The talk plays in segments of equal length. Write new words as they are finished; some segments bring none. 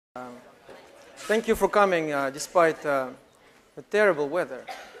Thank you for coming despite the terrible weather.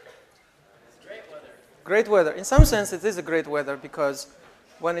 Great weather. In some sense, it is a great weather because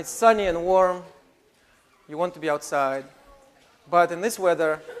when it's sunny and warm, you want to be outside. But in this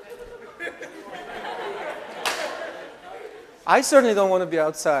weather, I certainly don't want to be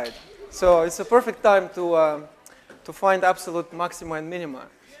outside. So it's a perfect time to find absolute maxima and minima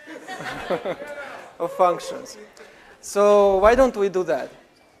of functions. So why don't we do that?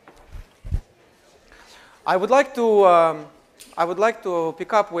 I would like to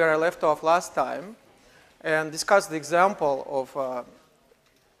pick up where I left off last time and discuss the example of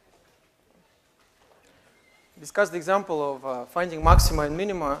finding maxima and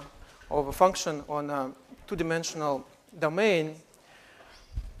minima of a function on a two-dimensional domain,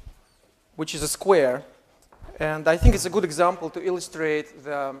 which is a square. And I think it's a good example to illustrate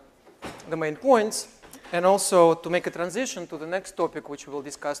the main points and also to make a transition to the next topic which we will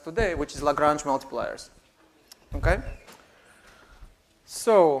discuss today, which is Lagrange multipliers. Okay?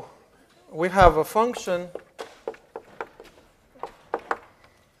 So we have a function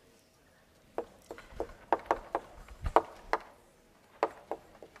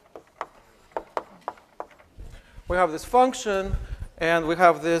we have this function and we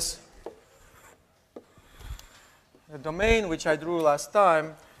have this the domain which I drew last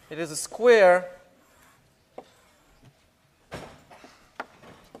time. It is a square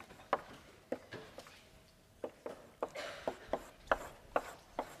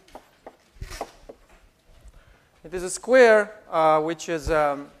which is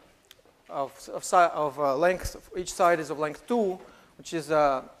of length, each side is of length 2, which is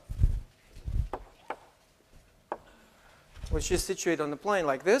situated on the plane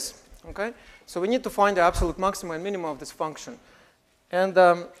like this. Okay? So we need to find the absolute maximum and minimum of this function. And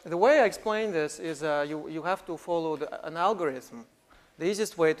the way I explain this is you have to follow an algorithm. The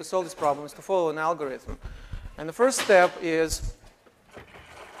easiest way to solve this problem is to follow an algorithm. And the first step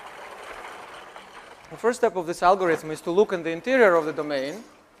of this algorithm is to look in the interior of the domain.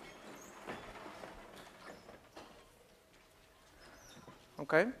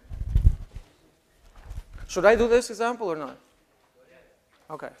 Okay? Should I do this example or not?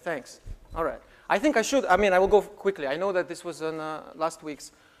 Okay, thanks. All right. I think I should. I will go quickly. I know that this was on last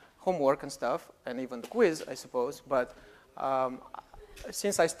week's homework and stuff, and even the quiz, I suppose. But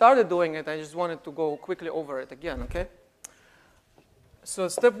since I started doing it, I just wanted to go quickly over it again, okay? So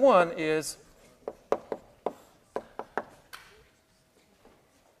step one is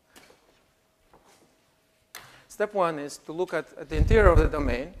to look at the interior of the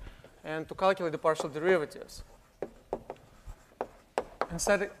domain and to calculate the partial derivatives. And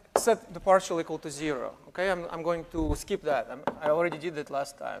set the partial equal to 0. Okay, I'm going to skip that. I already did it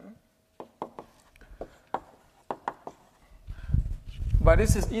last time. But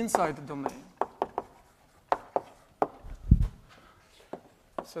this is inside the domain.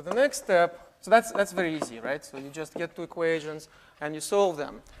 So the next step, so that's very easy, right? So you just get two equations and you solve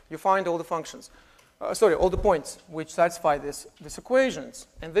them. You find all the functions. All the points which satisfy these equations.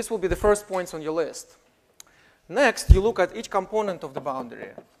 And this will be the first points on your list. Next, you look at each component of the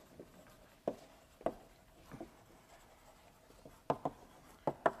boundary.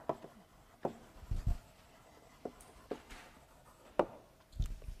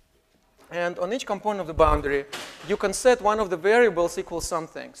 And on each component of the boundary, you can set one of the variables equals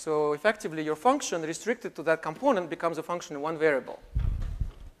something. So effectively, your function restricted to that component becomes a function in one variable.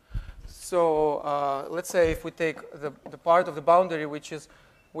 So let's say if we take the part of the boundary which is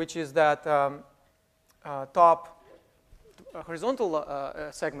that top horizontal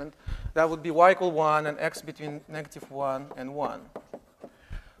segment, that would be y equal 1 and x between -1 and 1.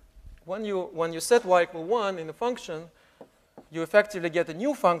 When you set y equal 1 in the function, you effectively get a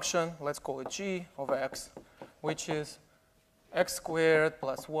new function, let's call it g of x, which is x squared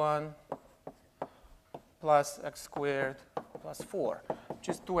plus 1 plus x squared plus 4, which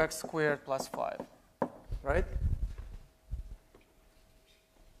is 2x squared plus 5, right?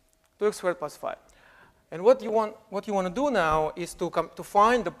 2x squared plus 5. And what you want to do now is to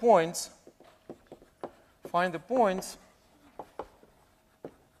find the points. Find the points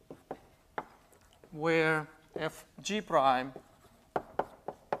where f g prime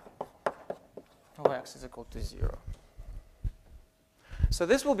of x is equal to 0. So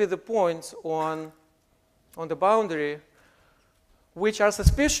this will be the points on the boundary which are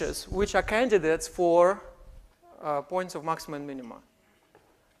suspicious, which are candidates for points of maxima and minima.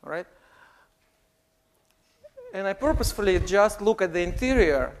 All right? And I purposefully just look at the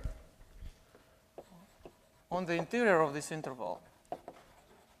interior, on the interior of this interval.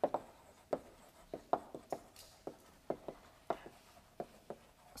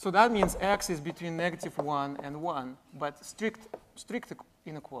 So that means x is between -1 and 1, but strict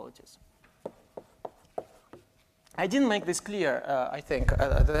inequalities. I didn't make this clear, I think,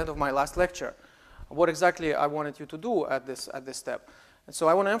 at the end of my last lecture, what exactly I wanted you to do at this step. And so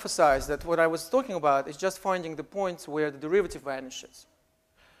I want to emphasize that what I was talking about is just finding the points where the derivative vanishes.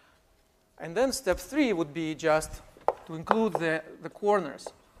 And then step 3 would be just to include the corners.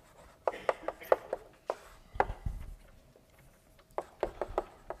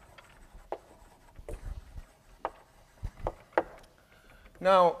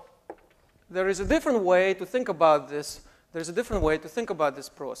 Now, there is a different way to think about this. There's a different way to think about this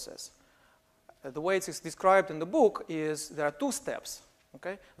process. The way it's described in the book is there are 2 steps.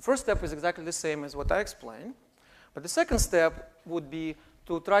 Okay? The first step is exactly the same as what I explained. But the second step would be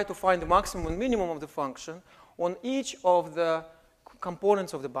to try to find the maximum and minimum of the function on each of the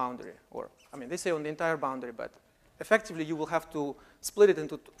components of the boundary. Or, I mean, they say on the entire boundary, but effectively you will have to split it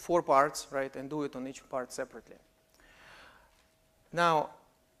into 4 parts, right, and do it on each part separately. Now,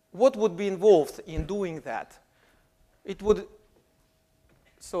 what would be involved in doing that? It would,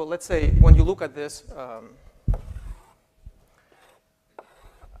 so let's say when you look at this,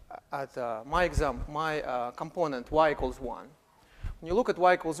 my component y equals 1. When you look at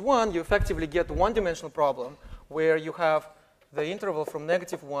y equals 1, you effectively get a one-dimensional problem where you have the interval from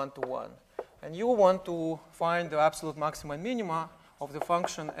 -1 to 1. And you want to find the absolute maxima and minima of the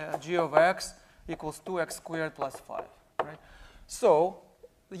function g of x equals 2x squared plus 5. Right? So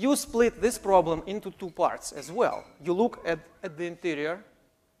you split this problem into 2 parts as well. You look at the interior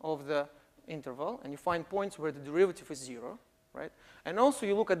of the interval, and you find points where the derivative is 0. Right? And also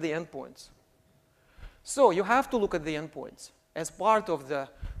you look at the endpoints. So you have to look at the endpoints as part of the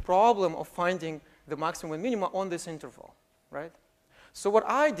problem of finding the maximum and minima on this interval. Right? So what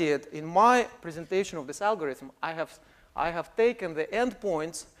I did in my presentation of this algorithm, I have taken the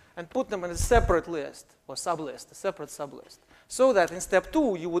endpoints and put them in a separate list, or sublist, a separate sublist. So that in step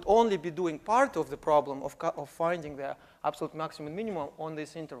 2, you would only be doing part of the problem of finding the absolute maximum and minimum on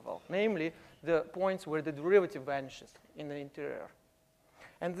this interval, namely the points where the derivative vanishes in the interior.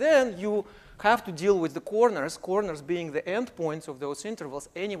 And then you have to deal with the corners being the endpoints of those intervals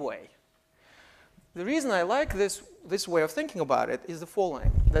anyway. The reason I like this way of thinking about it is the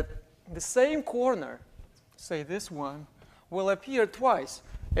following, that the same corner, say this one, will appear twice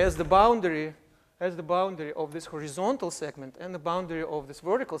as the boundary of this horizontal segment and the boundary of this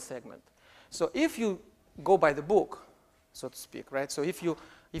vertical segment. So if you go by the book, so to speak, right? So if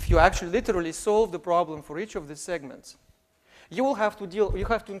you actually literally solve the problem for each of these segments, you have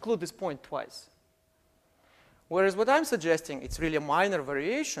to include this point twice. Whereas what I'm suggesting, it's really a minor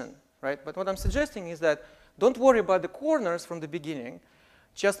variation, right? But what I'm suggesting is that don't worry about the corners from the beginning.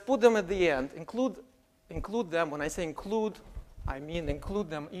 Just put them at the end. Include them. When I say include, I mean include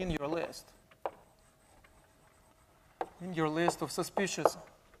them in your list. In your list of suspicious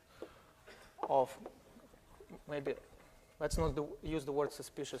of, maybe, let's not use the word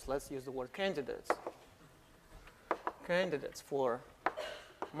suspicious, let's use the word candidates. Candidates for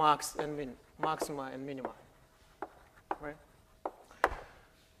maxima and minima, right?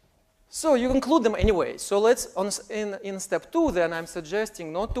 So you include them anyway. So let's, in step 2 then, I'm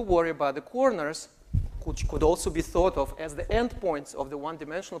suggesting not to worry about the corners, which could also be thought of as the endpoints of the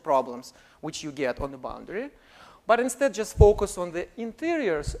one-dimensional problems which you get on the boundary. But instead just focus on the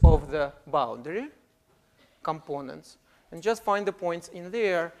interiors of the boundary components and just find the points in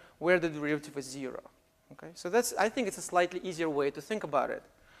there where the derivative is 0. Okay? So I think it's a slightly easier way to think about it.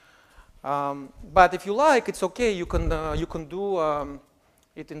 But if you like, it's okay. You can do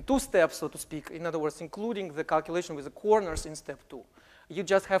it in 2 steps, so to speak. In other words, including the calculation with the corners in step 2. You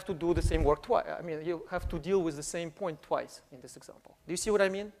just have to do the same work twice. I mean, you have to deal with the same point twice in this example. Do you see what I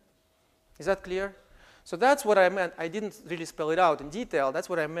mean? Is that clear? So that's what I meant. I didn't really spell it out in detail. That's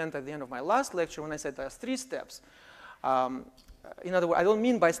what I meant at the end of my last lecture when I said there's 3 steps. In other words, I don't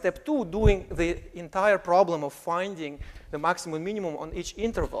mean by step 2 doing the entire problem of finding the maximum minimum on each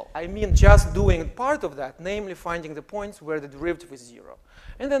interval. I mean just doing part of that, namely finding the points where the derivative is 0.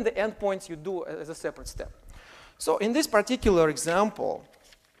 And then the endpoints you do as a separate step. So in this particular example,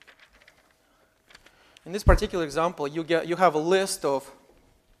 you have a list of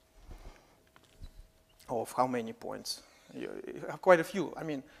how many points? You have quite a few. I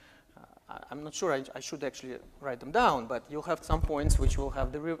mean, I'm not sure I should actually write them down, but you'll have some points which will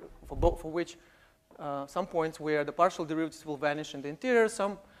have some points where the partial derivatives will vanish in the interior.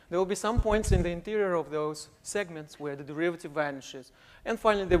 There will be some points in the interior of those segments where the derivative vanishes. And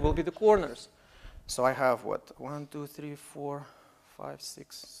finally, there will be the corners. So I have what? 1, 2, 3, 4, 5,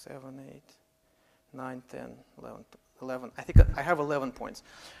 6, 7, 8, 9, 10, 11. 11. I think I have 11 points.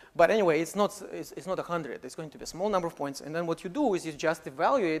 But anyway, it's not 100. It's going to be a small number of points. And then what you do is you just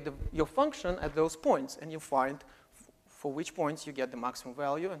evaluate your function at those points, and you find for which points you get the maximum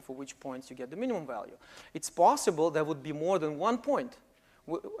value and for which points you get the minimum value. It's possible there would be more than one point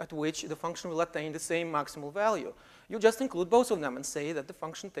at which the function will attain the same maximal value. You just include both of them and say that the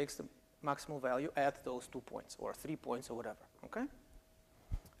function takes the maximal value at those 2 points or 3 points or whatever. Okay?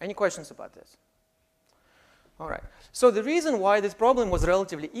 Any questions about this? All right. So the reason why this problem was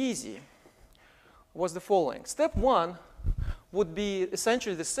relatively easy was the following. Step 1 would be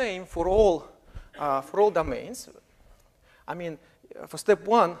essentially the same for all domains. I mean, for step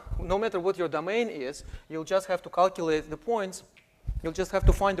 1, no matter what your domain is, you'll just have to calculate the points. You'll just have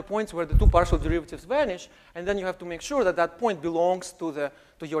to find the points where the 2 partial derivatives vanish, and then you have to make sure that that point belongs to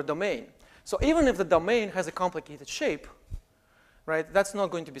your domain. So even if the domain has a complicated shape, right, that's not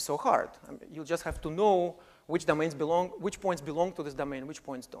going to be so hard. I mean, you'll just have to know which points belong to this domain, which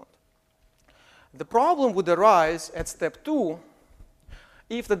points don't. The problem would arise at step 2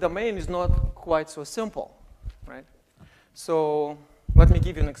 if the domain is not quite so simple, right? So let me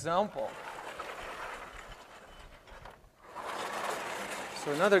give you an example.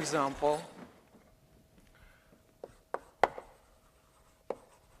 So another example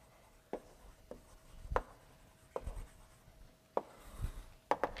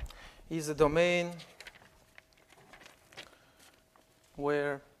is a domain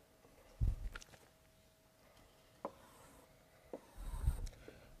where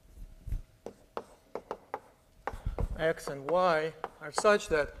x and y are such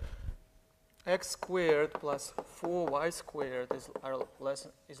that x squared plus 4y squared is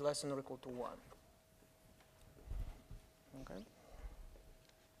less than or equal to 1. Okay.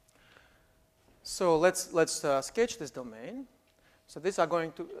 So let's sketch this domain. So these are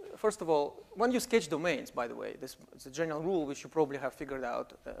going to, first of all, when you sketch domains, by the way, this is a general rule which you probably have figured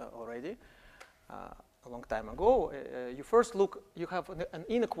out already a long time ago. You first look, you have an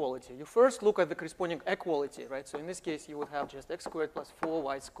inequality. You first look at the corresponding equality, right? So in this case, you would have just x squared plus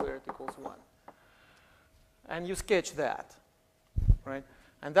 4y squared equals 1. And you sketch that, right?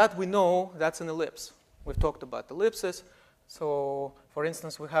 And that we know that's an ellipse. We've talked about ellipses. So for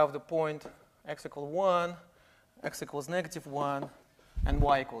instance, we have the point x equals 1, x equals -1, and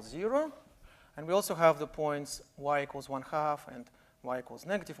y equals 0. And we also have the points y equals 1/2 and y equals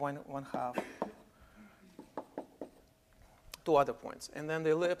 -1/2. 2 other points. And then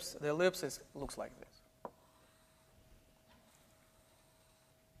the ellipse looks like this.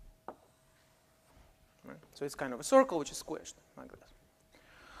 Right? So it's kind of a circle which is squished like this.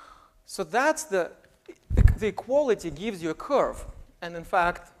 So that's the equality gives you a curve. And in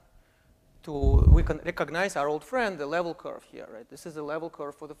fact, we can recognize our old friend, the level curve here, right? This is the level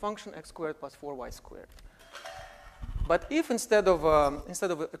curve for the function x squared plus 4y squared. But if instead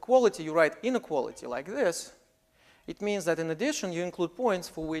of equality you write inequality like this, it means that in addition you include points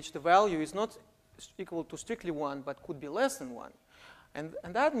for which the value is not equal to strictly 1, but could be less than 1. And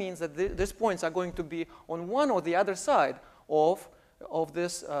that means that these points are going to be on one or the other side of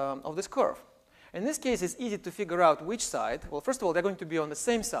this curve. In this case, it's easy to figure out which side. Well, first of all, they're going to be on the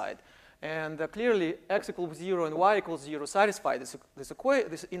same side. And clearly, x equals 0 and y equals 0 satisfy this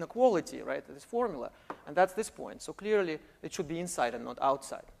inequality, right, this formula. And that's this point. So clearly, it should be inside and not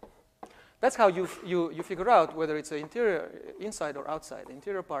outside. That's how you figure out whether it's an inside or outside, the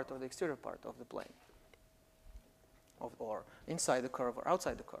interior part or the exterior part of the plane, or inside the curve or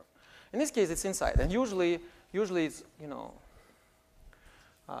outside the curve. In this case, it's inside. And usually it's, you know,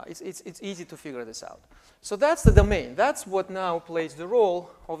 it's easy to figure this out. So that's the domain. That's what now plays the role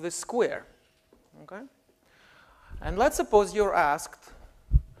of this square. Okay? And let's suppose you're asked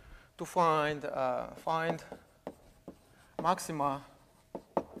to find maxima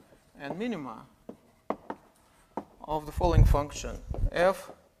and minima of the following function,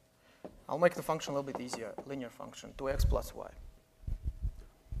 f. I'll make the function a little bit easier, linear function, 2x plus y.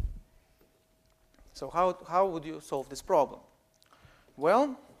 So how would you solve this problem?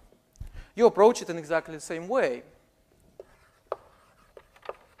 Well, you approach it in exactly the same way.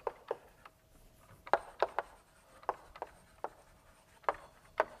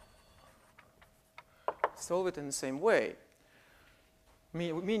 Solve it in the same way,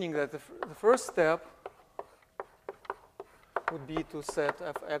 meaning that the first step would be to set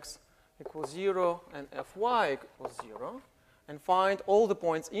fx equals 0 and fy equals 0, and find all the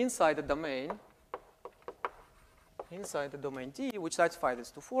points inside the domain T, which satisfy these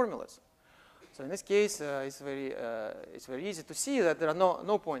two formulas. So in this case, it's very easy to see that there are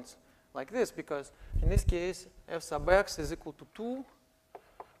no points like this, because in this case, f sub x is equal to 2.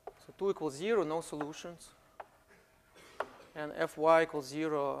 So 2 equals 0, no solutions. and fy equals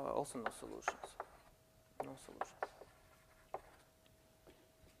 0, also no solutions. No solutions.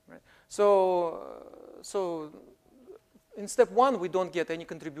 Right? So in step 1, we don't get any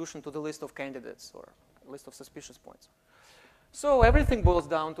contribution to the list of candidates or list of suspicious points. So everything boils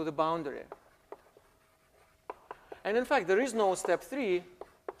down to the boundary. And in fact, there is no step 3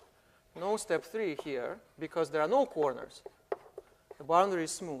 here because there are no corners. The boundary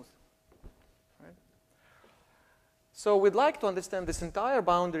is smooth. Right? So we'd like to understand this entire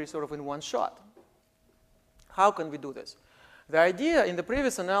boundary sort of in one shot. How can we do this? The idea in the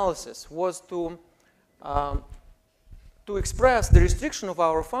previous analysis was to express the restriction of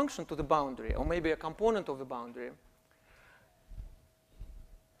our function to the boundary, or maybe a component of the boundary,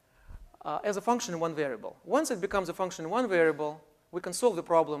 as a function in one variable. Once it becomes a function in one variable, we can solve the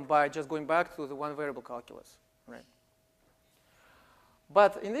problem by just going back to the one variable calculus. Right?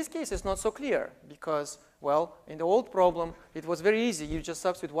 But in this case, it's not so clear because, well, in the old problem, it was very easy. You just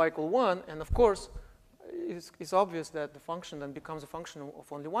substitute y equal 1, and of course, it's obvious that the function then becomes a function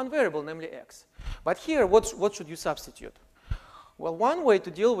of only one variable, namely x. But here, what should you substitute? Well, one way to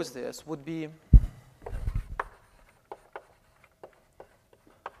deal with this would be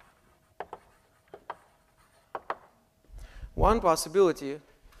one possibility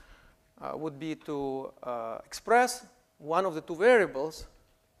would be to express one of the two variables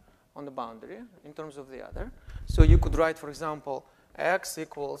on the boundary in terms of the other. So you could write, for example, x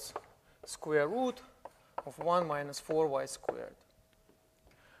equals square root of 1 minus 4y squared.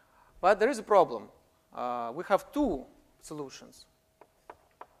 But there is a problem. We have two solutions.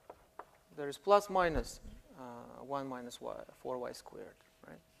 There is plus minus 1 minus 4y squared.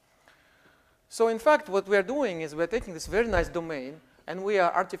 Right? So in fact, what we are doing is we're taking this very nice domain, and we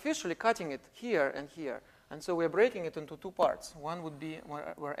are artificially cutting it here and here. And so we're breaking it into two parts. One would be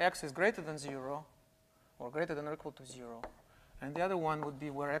where x is greater than 0, or greater than or equal to 0. And the other one would be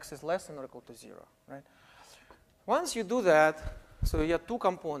where x is less than or equal to 0. Right? Once you do that, so you have two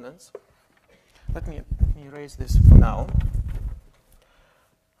components. Let me erase this for now.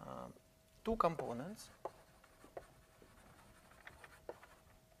 Two components.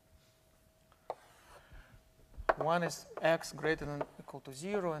 One is x greater than or equal to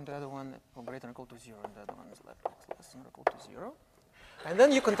 0, and the other one, or greater than or equal to 0, and the other one is less than or equal to 0. And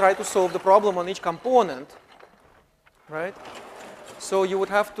then you can try to solve the problem on each component, right? So you would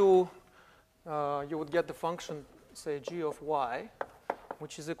have to, you would get the function, say, g of y,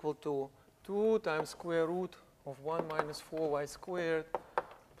 which is equal to 2 times square root of 1 minus 4y squared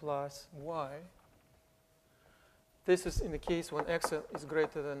plus y. This is in the case when x is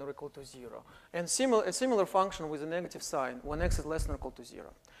greater than or equal to 0. And a similar function with a negative sign when x is less than or equal to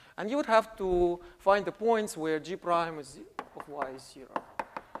 0. And you would have to find the points where g prime of y is 0.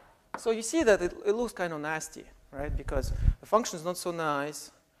 So you see that it looks kind of nasty, right? Because the function is not so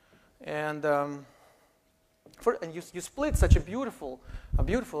nice. And, you split such a beautiful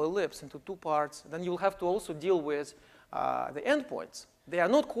ellipse into two parts. Then you'll have to also deal with the endpoints. They are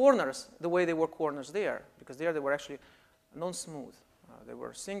not corners the way they were corners there, because there they were actually non-smooth. They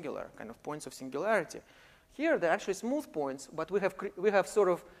were singular, kind of points of singularity. Here they're actually smooth points, but we have sort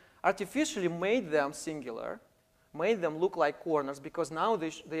of artificially made them singular, made them look like corners, because now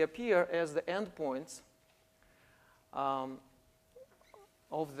they appear as the endpoints of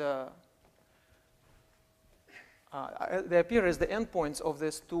the. They appear as the endpoints of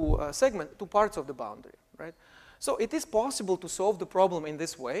these two parts of the boundary, right? So it is possible to solve the problem in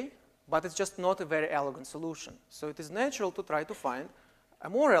this way, but it's just not a very elegant solution. So it is natural to try to find a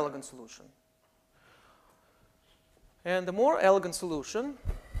more elegant solution. And the more elegant solution,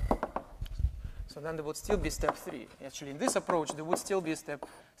 so then there would still be step 3. Actually, in this approach, there would still be step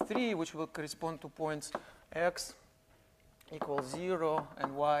 3, which will correspond to points x equals 0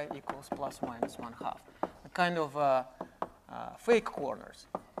 and y equals plus minus 1/2. A kind of fake corners.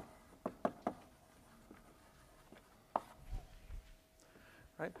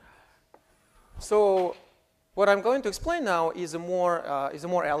 Right? So what I'm going to explain now is a more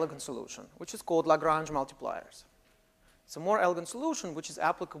elegant solution, which is called Lagrange multipliers. It's a more elegant solution which is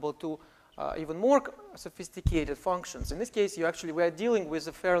applicable to even more sophisticated functions. In this case, we are dealing with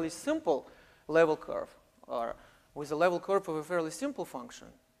a fairly simple level curve, or with a level curve of a fairly simple function.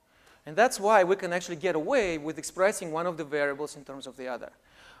 And that's why we can actually get away with expressing one of the variables in terms of the other.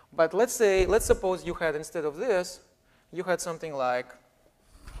 But let's suppose you had, instead of this, you had something like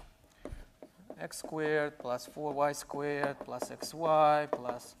x squared plus 4y squared plus xy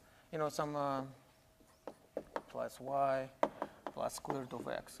plus, some plus y plus square root of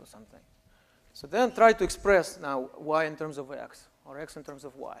x or something. So then try to express now y in terms of x or x in terms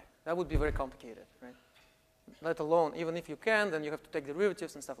of y. That would be very complicated, right? let alone, even if you can, then you have to take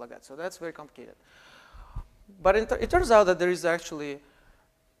derivatives and stuff like that. So that's very complicated. But it turns out that there is actually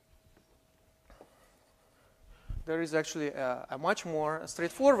a much more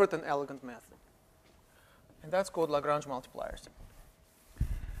straightforward and elegant method. And that's called Lagrange multipliers.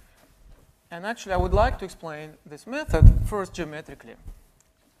 And actually, I would like to explain this method first geometrically.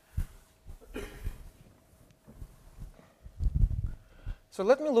 So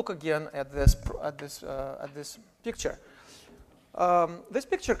let me look again at this picture. This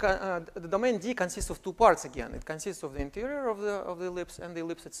picture, the domain D consists of two parts again. It consists of the interior of the ellipse and the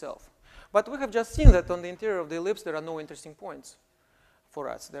ellipse itself. But we have just seen that on the interior of the ellipse, there are no interesting points for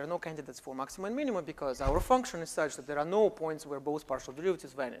us. There are no candidates for maxima and minima because our function is such that there are no points where both partial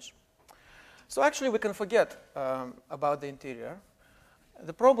derivatives vanish. So actually, we can forget about the interior.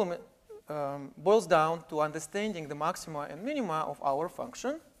 The problem boils down to understanding the maxima and minima of our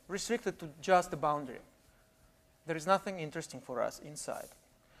function restricted to just the boundary. There is nothing interesting for us inside.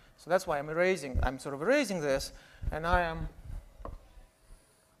 So that's why I'm sort of erasing this, and I'm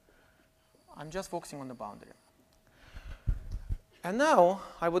just focusing on the boundary. And now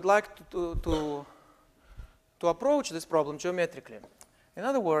I would like to approach this problem geometrically. In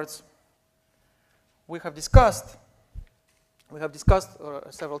other words, we have discussed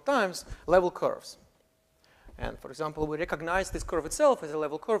several times level curves. And for example, we recognize this curve itself as a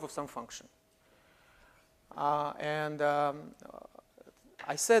level curve of some function. I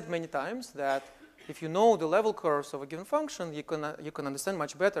said many times that if you know the level curves of a given function, you can understand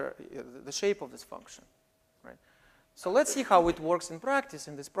much better the shape of this function. Right? So let's see how it works in practice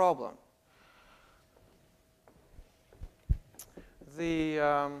in this problem. The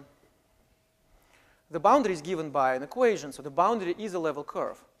boundary is given by an equation, so the boundary is a level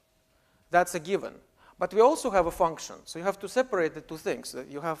curve. That's a given. But we also have a function, so you have to separate the two things.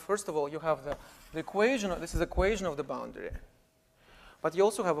 You have, first of all, you have the equation. This is the equation of the boundary. But you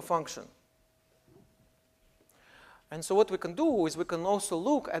also have a function. And so what we can do is we can also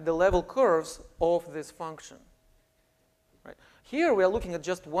look at the level curves of this function. Right? Here we are looking at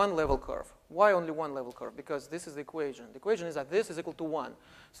just one level curve. Why only one level curve? Because this is the equation. The equation is that this is equal to 1.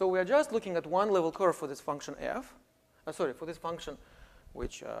 So we are just looking at one level curve for this function f. For this function,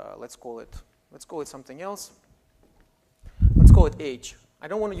 which let's call it something else. Let's call it h. I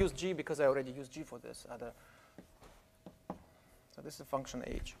don't want to use g because I already used g for this. So this is function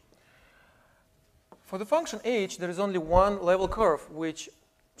h. For the function h, there is only one level curve which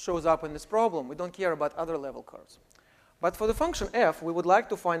shows up in this problem. We don't care about other level curves. But for the function f, we would like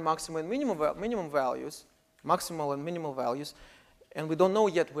to find maximum and minimum values, maximal and minimal values, and we don't know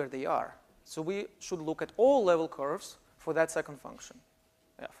yet where they are. So we should look at all level curves for that second function,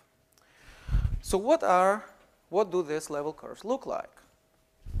 f. So what do these level curves look like?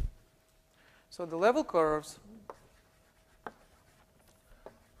 So the level curves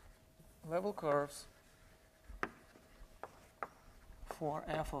for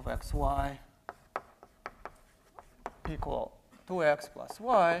f of xy equal 2x plus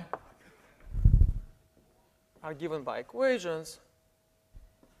y are given by equations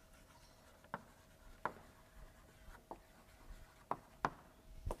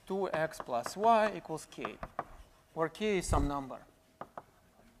 (2x plus y equals k), where k is some number.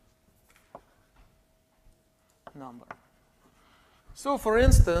 So for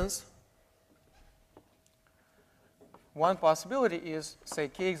instance, one possibility is, say,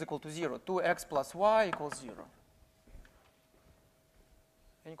 k is equal to 0. 2x plus y equals 0.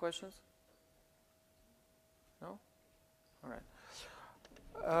 Any questions? No? All right.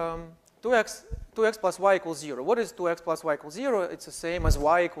 2x plus y equals 0. What is 2x plus y equals 0? It's the same as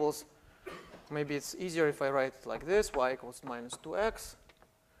y equals, maybe it's easier if I write it like this, y equals minus 2x.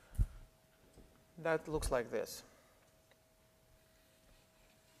 That looks like this.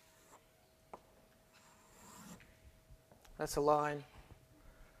 That's a line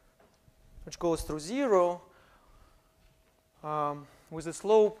which goes through 0 with a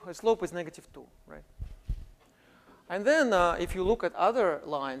slope. A slope is -2, right? And then if you look at other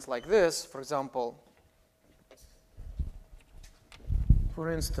lines like this, for example,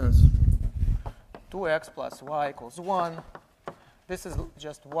 for instance, 2x plus y equals 1. This is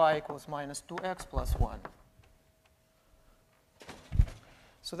just y equals minus 2x plus 1.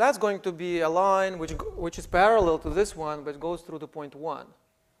 So that's going to be a line which is parallel to this one, but goes through the point 1.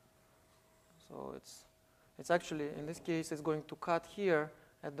 So it's actually, in this case, it's going to cut here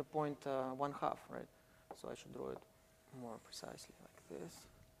at the point 1/2, right? So I should draw it more precisely like this.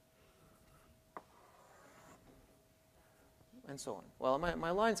 And so on. Well,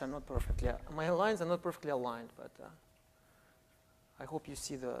 my lines are not perfectly aligned, but I hope you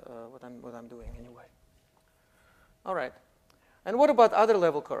see what I'm doing anyway. All right. And what about other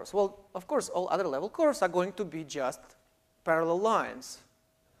level curves? Well, of course, all other level curves are going to be just parallel lines.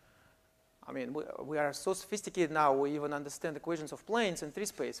 I mean, we are so sophisticated now, we even understand equations of planes in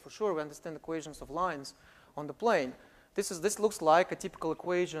 3-space. For sure, we understand equations of lines on the plane. This looks like a typical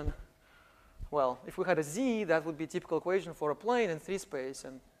equation. Well, if we had a z, that would be a typical equation for a plane in 3-space.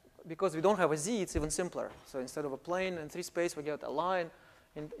 And because we don't have a z, it's even simpler. So instead of a plane in 3-space, we get a line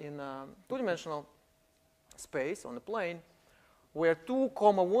in 2-dimensional space on the plane, where 2,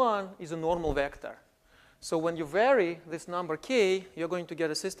 1 is a normal vector. So when you vary this number k, you're going to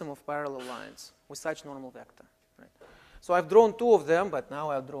get a system of parallel lines with such normal vector. Right? So I've drawn 2 of them, but now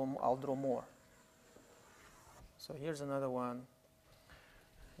I'll draw more. So here's another one.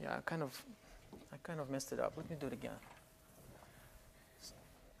 Yeah, I kind of messed it up. Let me do it again.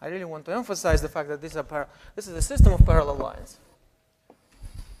 I really want to emphasize the fact that this is a system of parallel lines.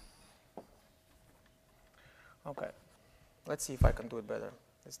 Okay, let's see if I can do it better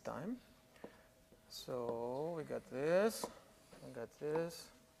this time. So we got this, we got this,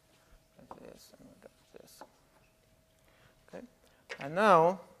 and we got this. Okay, and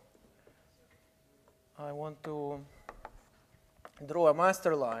now I want to draw a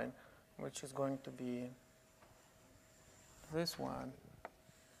master line, which is going to be this one.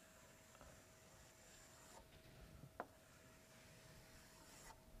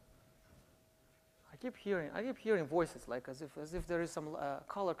 I keep hearing voices, like as if there is some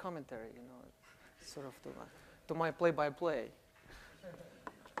color commentary, you know, sort of to my play-by-play.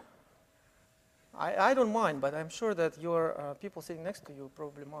 I don't mind, but I'm sure that your people sitting next to you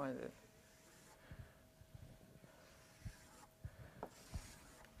probably mind it.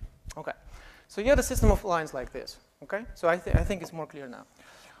 Okay, so you had a system of lines like this. Okay, so I think it's more clear now.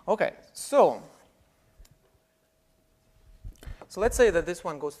 Okay, so let's say that this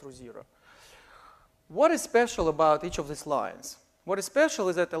one goes through 0. What is special about each of these lines? What is special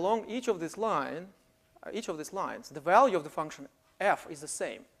is that along each of these lines, the value of the function f is the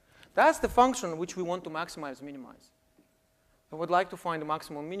same. That's the function which we want to maximize, minimize. We would like to find the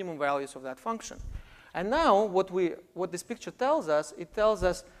maximum, minimum values of that function. And now, what this picture tells us, it tells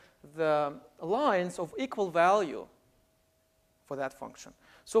us the lines of equal value for that function.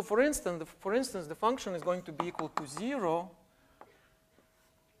 So, for instance, the function is going to be equal to 0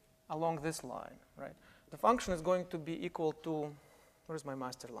 along this line, right? The function is going to be equal to, where's my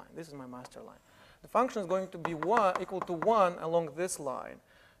master line? This is my master line. The function is going to be equal to 1 along this line.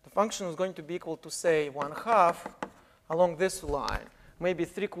 The function is going to be equal to, say, 1/2 along this line, maybe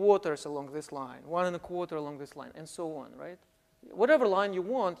 3/4 along this line, 1 1/4 along this line, and so on, right? Whatever line you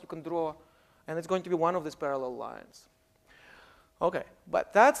want, you can draw, and it's going to be one of these parallel lines. Okay,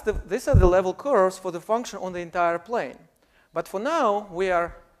 but these are the level curves for the function on the entire plane. But for now, we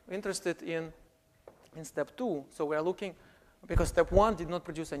are interested in step 2. So we are looking, because step 1 did not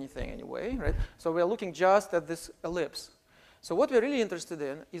produce anything anyway, right? So we are looking just at this ellipse. So what we're really interested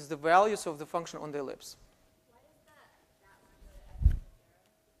in is the values of the function on the ellipse. Why does that line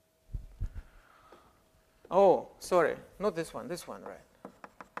go to 0? Oh, sorry, not this one, right?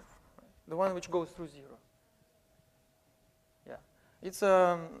 The one which goes through 0. Yeah, it's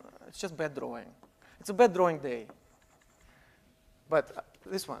just bad drawing. It's a bad drawing day. But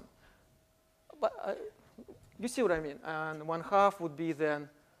this one. But you see what I mean? And 1/2 would be then,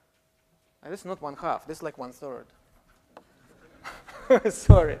 this is not 1/2, this is like 1/3.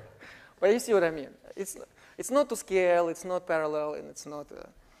 Sorry, but you see what I mean? It's not to scale, it's not parallel, and it's not.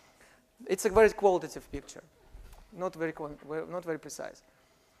 It's a very qualitative picture, not very precise,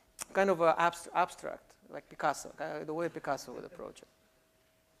 kind of abstract, like Picasso, the way Picasso would approach it.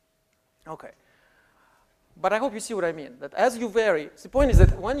 Okay, but I hope you see what I mean. That as you vary, the point is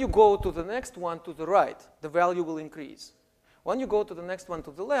that when you go to the next one to the right, the value will increase. When you go to the next one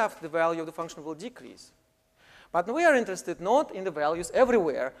to the left, the value of the function will decrease. But we are interested not in the values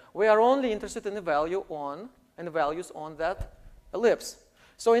everywhere. We are only interested in the value on and the values on that ellipse.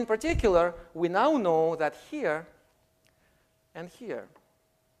 So in particular, we now know that here and here,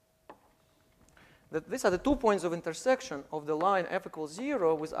 that these are the 2 points of intersection of the line f equals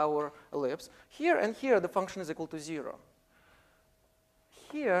 0 with our ellipse. Here and here, the function is equal to 0.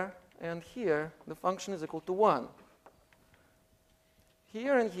 Here and here, the function is equal to 1.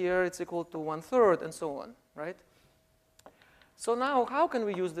 Here and here, it's equal to 1/3, and so on, right? So now, how can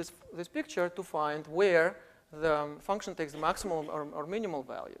we use this picture to find where the function takes the maximum or minimal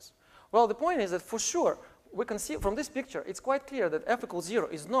values? Well, the point is that for sure, we can see from this picture, it's quite clear that f equals 0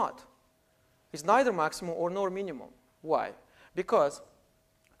 is neither maximum nor minimum. Why? Because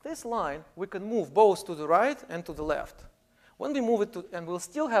this line, we can move both to the right and to the left. When we move it to, and we'll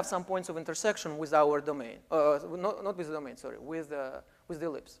still have some points of intersection with our domain, not with the domain, sorry, with the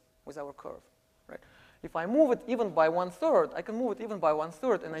ellipse, with our curve, right? If I move it even by 1/3, I can move it even by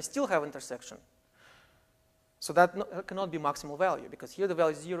 1/3, and I still have intersection. So that cannot be maximal value, because here the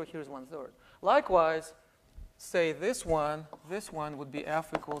value is 0, here is 1/3. Likewise, say this one would be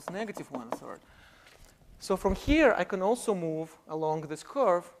f equals negative 1/3. So from here, I can also move along this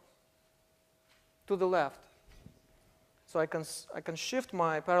curve to the left. So I can shift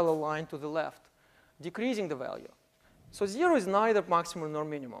my parallel line to the left, decreasing the value. So 0 is neither maximum nor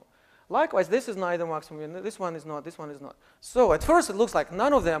minimum. Likewise, this is neither maximum, this one is not, this one is not. So at first, it looks like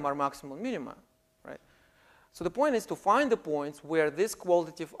none of them are maximum minima, right? So the point is to find the points where this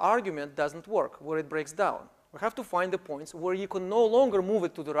qualitative argument doesn't work, where it breaks down. We have to find the points where you can no longer move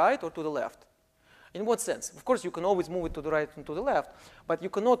it to the right or to the left. In what sense? Of course, you can always move it to the right and to the left, but you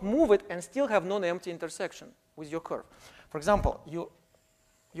cannot move it and still have non-empty intersection with your curve. For example,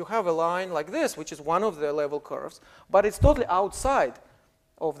 you have a line like this, which is one of the level curves, but it's totally outside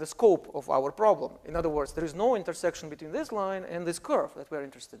of the scope of our problem. In other words, there is no intersection between this line and this curve that we're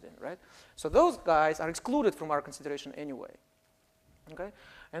interested in, right? So those guys are excluded from our consideration anyway. Okay?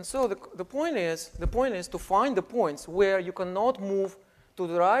 And so the point is to find the points where you cannot move to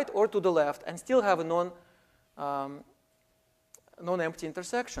the right or to the left and still have a non-empty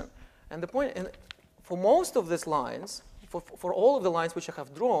intersection. And the point, and for most of these lines, for all of the lines which I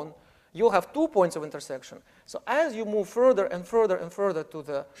have drawn, you'll have 2 points of intersection. So as you move further and further and further to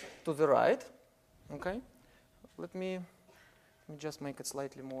the right, okay, let me just make it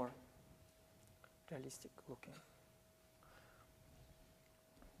slightly more realistic looking.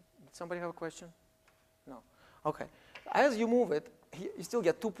 Did somebody have a question? No. Okay. As you move it, you still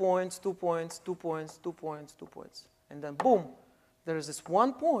get 2 points, 2 points, 2 points, 2 points, 2 points. And then boom, there is this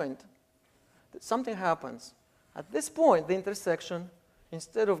one point that something happens. At this point, the intersection,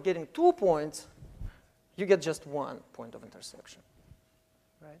 instead of getting 2 points, you get just 1 point of intersection,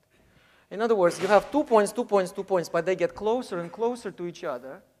 right? In other words, you have 2 points, 2 points, 2 points, but they get closer and closer to each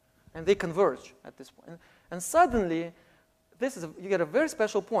other, and they converge at this point. And suddenly, you get a very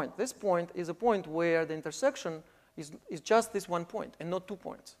special point. This point is a point where the intersection is just this 1 point and not 2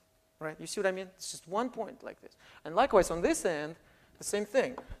 points, right? You see what I mean? It's just 1 point like this. And likewise, on this end, the same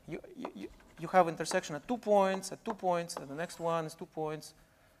thing. You have intersection at 2 points, and the next one is 2 points.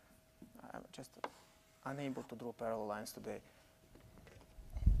 I'm just unable to draw parallel lines today.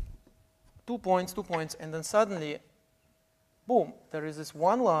 2 points, 2 points, and then suddenly, boom, there is this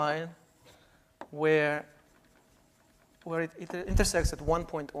one line where it intersects at 1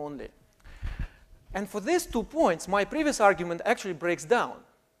 point only. And for these 2 points, my previous argument actually breaks down.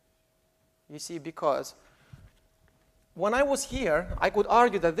 You see, because when I was here, I could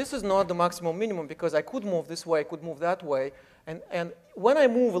argue that this is not the maximum minimum because I could move this way, I could move that way. And when I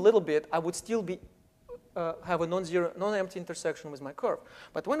move a little bit, I would still have a non-empty intersection with my curve.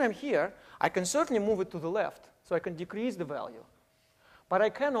 But when I'm here, I can certainly move it to the left, so I can decrease the value. But I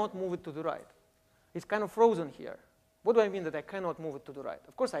cannot move it to the right. It's kind of frozen here. What do I mean that I cannot move it to the right?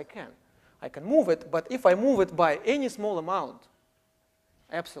 Of course I can. I can move it, but if I move it by any small amount,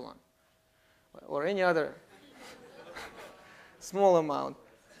 epsilon, or any other small amount,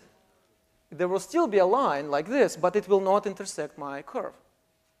 there will still be a line like this, but it will not intersect my curve,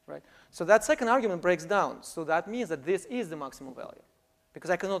 right? So that second argument breaks down. So that means that this is the maximum value, because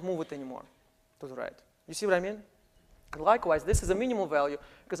I cannot move it anymore to the right. You see what I mean? And likewise, this is a minimal value,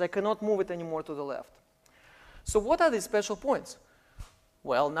 because I cannot move it anymore to the left. So what are these special points?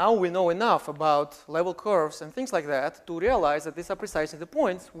 Well, now we know enough about level curves and things like that to realize that these are precisely the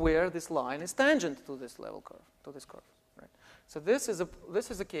points where this line is tangent to this level curve, to this curve. Right? So this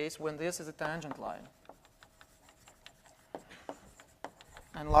is a case when this is a tangent line.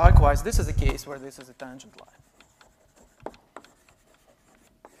 And likewise, this is a case where this is a tangent line.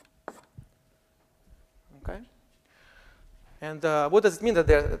 Okay? And what does it mean that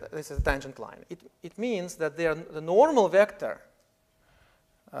this is a tangent line? It means that the normal vector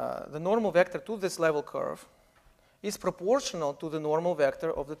to this level curve is proportional to the normal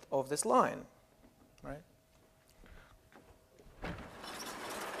vector of this line, right?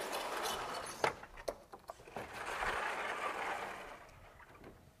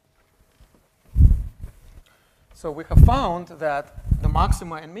 So we have found that the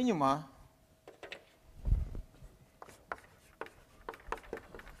maxima and minima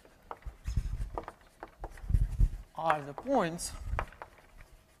are the points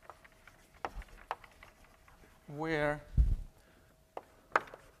where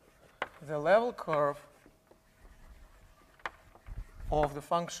the level curve of the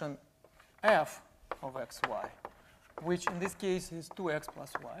function f of xy which in this case is 2x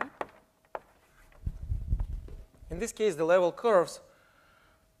plus y. In this case, the level curves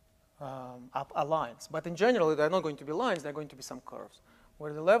are lines. But in general, they're not going to be lines. They're going to be some curves,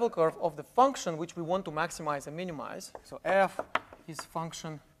 where the level curve of the function which we want to maximize and minimize, so f is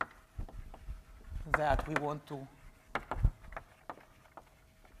function that we want to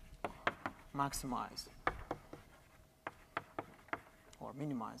maximize or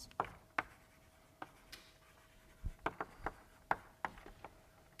minimize.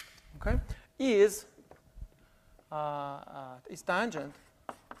 Okay, is tangent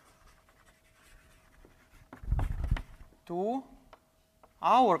to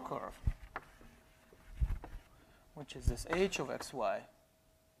our curve, which is this h of xy,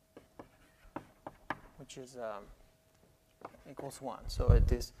 which is equals 1. So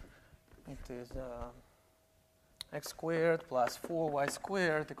it is x squared plus 4y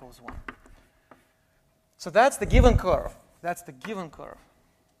squared equals 1. So that's the given curve. That's the given curve.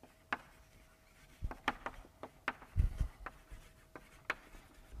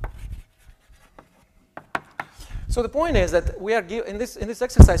 So the point is that we are in this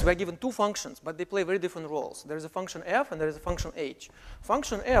exercise we are given two functions, but they play very different roles. There is a function f and there is a function h.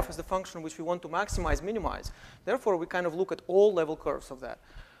 Function f is the function which we want to maximize, minimize. Therefore, we kind of look at all level curves of that.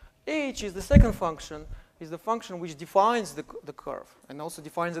 H is the second function, is the function which defines the curve and also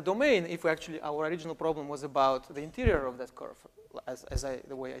defines the domain. If we actually our original problem was about the interior of that curve,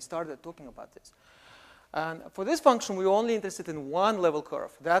 the way I started talking about this. And for this function, we're only interested in one level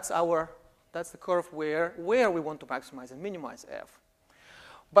curve. That's the curve where we want to maximize and minimize f.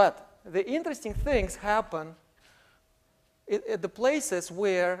 But the interesting things happen at the places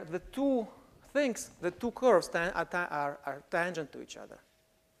where the two curves are tangent to each other,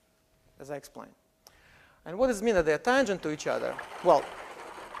 as I explained. And what does it mean that they are tangent to each other? Well,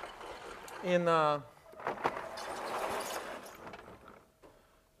 in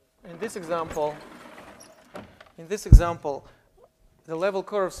this example, the level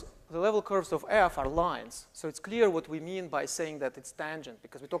curves of f are lines. So it's clear what we mean by saying that it's tangent,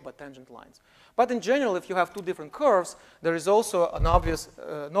 because we talk about tangent lines. But in general, if you have two different curves, there is also an obvious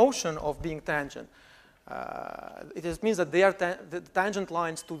notion of being tangent. It just means that the tangent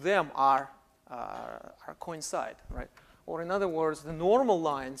lines to them are coincide, right? Or in other words, the normal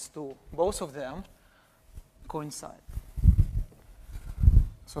lines to both of them coincide.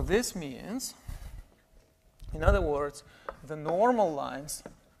 So this means, in other words, the normal lines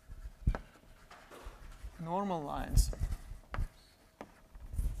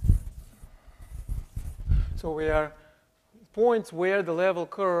so we are points where the level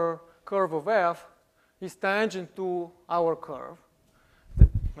curve of f is tangent to our curve.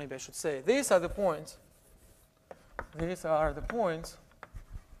 Maybe I should say these are the points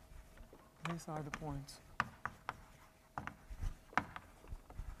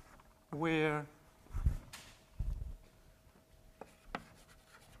where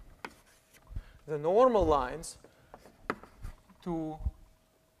the normal lines to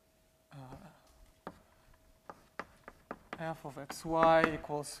f of xy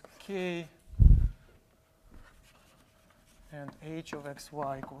equals k and h of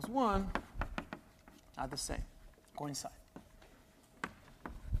xy equals 1 are the same, coincide.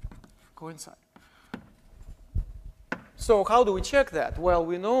 So how do we check that? Well,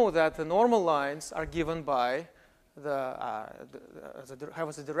 we know that the normal lines are given by have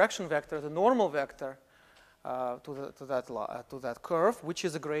as a direction vector the normal vector to that curve, which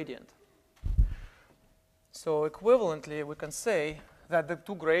is a gradient. So equivalently, we can say that the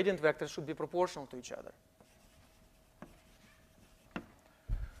two gradient vectors should be proportional to each other.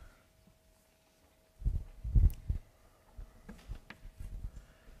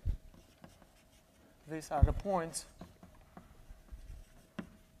 These are the points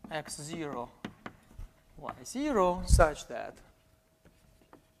x0, y0, such that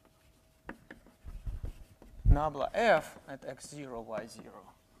nabla f at x0, y0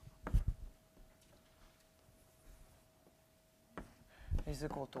 is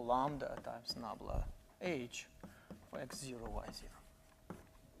equal to lambda times nabla h for x0, y0.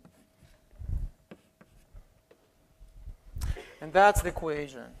 And that's the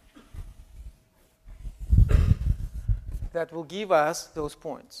equation that will give us those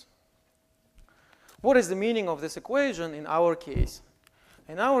points. What is the meaning of this equation in our case?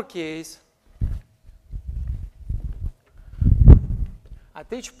 In our case,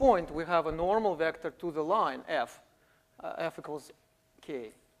 at each point we have a normal vector to the line f, f equals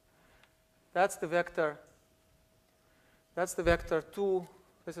k. That's the vector to,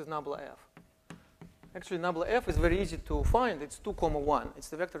 this is nabla f. Actually, nabla f is very easy to find. It's 2, 1. It's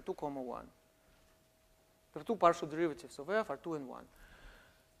the vector 2, 1. The two partial derivatives of f are 2 and 1.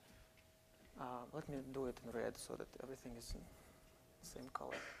 Let me do it in red so that everything is in the same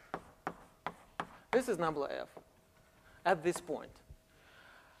color. This is nabla f at this point.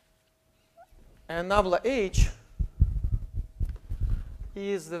 And nabla h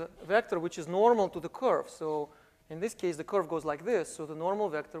is the vector which is normal to the curve. So in this case, the curve goes like this, so the normal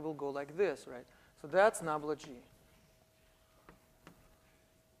vector will go like this, right? So that's nabla g.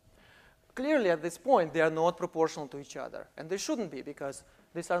 Clearly, at this point, they are not proportional to each other. And they shouldn't be, because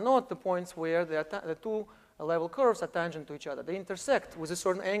these are not the points where the two level curves are tangent to each other. They intersect with a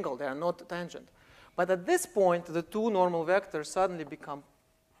certain angle. They are not tangent. But at this point, the two normal vectors suddenly become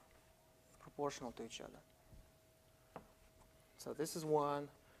proportional to each other. So this is one,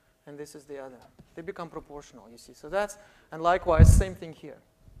 and this is the other. They become proportional, you see. So that's, and likewise, same thing here.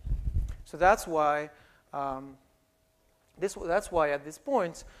 So that's why that's why at these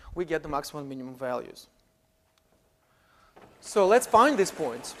points we get the maximum and minimum values. So let's find these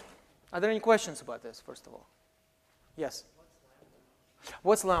points. Are there any questions about this, first of all? Yes?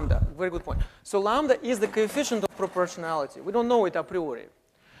 What's lambda? Very good point. So lambda is the coefficient of proportionality. We don't know it a priori.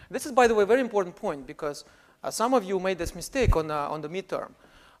 This is, by the way, a very important point, because some of you made this mistake on the midterm.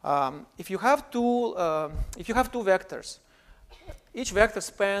 If you have two vectors, each vector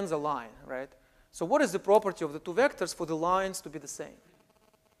spans a line, right? So what is the property of the two vectors for the lines to be the same?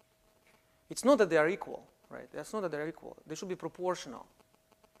 It's not that they are equal, right? That's not that they're equal. They should be proportional.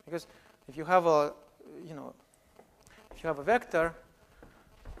 Because if you have a, if you have a vector,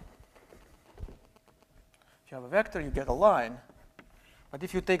 you get a line. But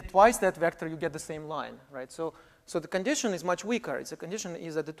if you take twice that vector, you get the same line, right? So the condition is much weaker. The condition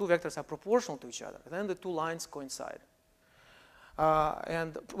is that the two vectors are proportional to each other. Then the two lines coincide.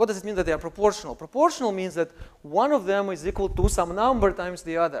 And what does it mean that they are proportional? Proportional means that one of them is equal to some number times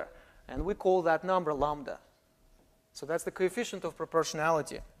the other. And we call that number lambda. So that's the coefficient of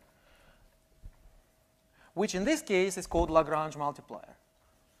proportionality, which in this case is called Lagrange multiplier.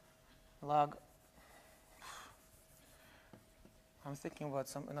 I'm thinking about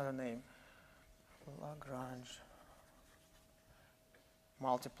another name. Lagrange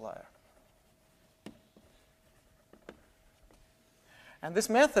multiplier. And this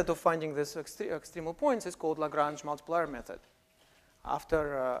method of finding these extremal points is called Lagrange multiplier method,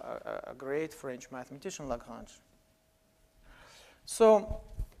 after a great French mathematician, Lagrange. So,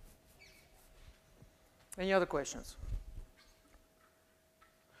 any other questions?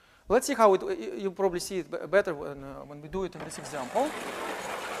 Let's see how you probably see it better when we do it in this example.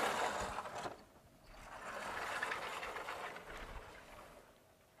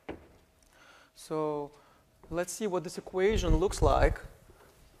 So let's see what this equation looks like.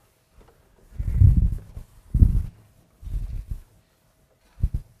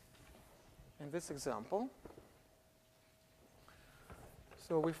 In this example.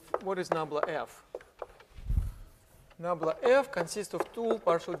 So what is nabla f? Nabla f consists of two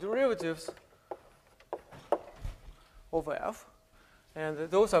partial derivatives of f. And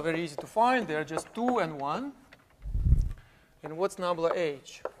those are very easy to find. They are just 2 and 1. And what's nabla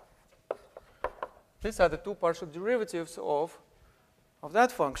h? These are the two partial derivatives of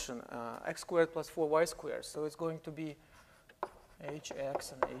that function, x squared plus 4y squared. So it's going to be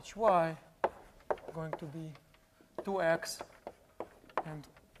hx and hy, going to be 2x and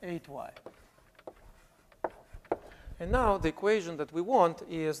 8y. And now the equation that we want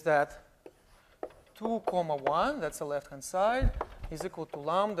is that 2, 1, that's the left-hand side, is equal to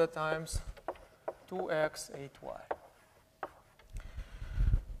lambda times 2x, 8y.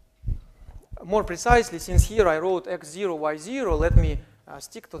 More precisely, since here I wrote x0, y0, let me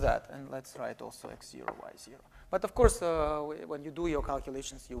stick to that, and let's write also x0, y0. But of course, when you do your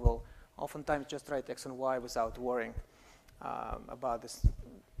calculations, you will oftentimes just write x and y without worrying about this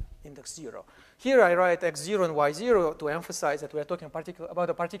index 0. Here I write x0 and y0 to emphasize that we are talking about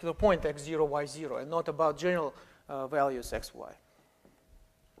a particular point x0, y0, and not about general values x, y.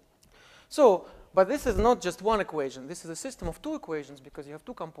 So, but this is not just one equation. This is a system of two equations because you have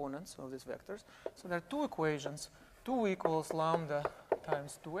two components of these vectors. So there are two equations. 2 equals lambda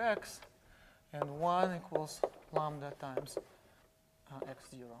times 2x, and 1 equals lambda times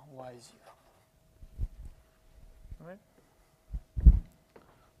x0, y0. All right?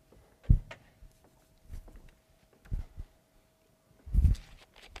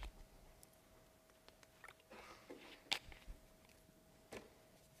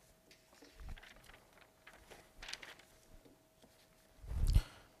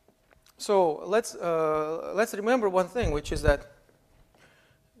 So let's remember one thing, which is that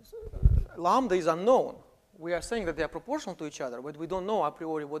lambda is unknown. we are saying that they are proportional to each other, but we don't know a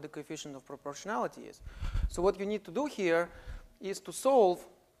priori what the coefficient of proportionality is. So what you need to do here is to solve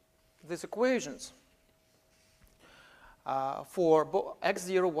these equations for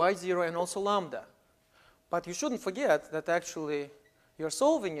x0, y0, and also lambda. But you shouldn't forget that actually you're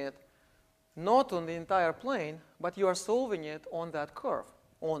solving it not on the entire plane, but you are solving it on that curve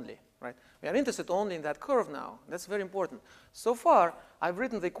only, right? We are interested only in that curve now. That's very important. So far, I've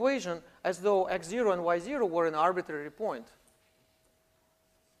written the equation as though x0 and y0 were an arbitrary point.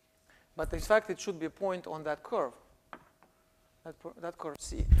 But in fact, it should be a point on that curve, that curve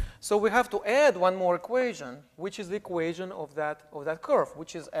C. So we have to add one more equation, which is the equation of that curve,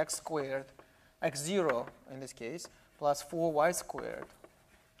 which is x squared, x0 in this case, plus 4y squared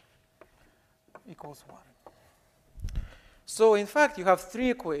equals 1. So in fact, you have three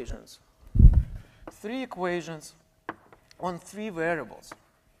equations on three variables,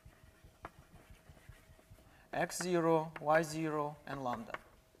 x0, y0, and lambda.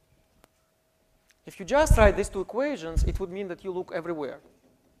 If you just write these two equations, it would mean that you look everywhere.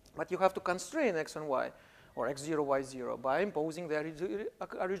 But you have to constrain x and y, or x0, y0, by imposing the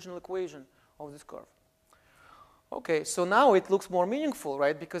original equation of this curve. Okay, so now it looks more meaningful,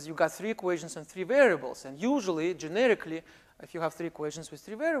 right? Because you got three equations and three variables. And usually, generically, if you have three equations with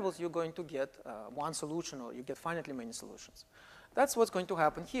three variables, you're going to get one solution, or you get finitely many solutions. That's what's going to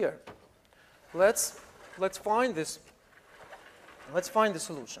happen here. Let's find this. Let's find the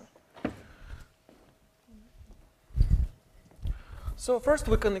solution. So first,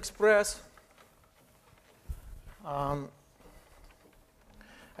 we can express x0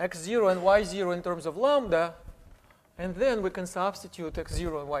 and y0 in terms of lambda. And then we can substitute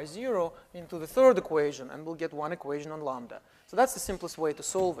x0 and y0 into the third equation, and we'll get one equation on lambda. So that's the simplest way to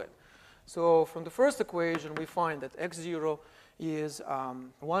solve it. So from the first equation, we find that x0 is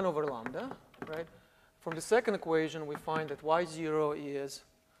 1 over lambda, right? From the second equation, we find that y0 is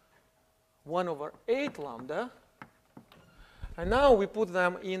 1 over 8 lambda. And now we put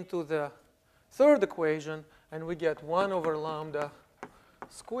them into the third equation, and we get 1 over lambda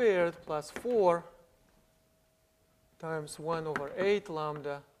squared plus 4 times 1 over 8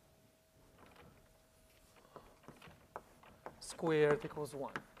 lambda squared equals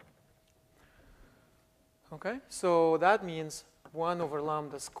 1. Okay, so that means 1 over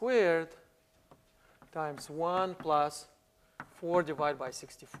lambda squared times 1 plus 4 divided by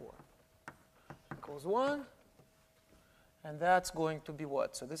 64 equals 1. And that's going to be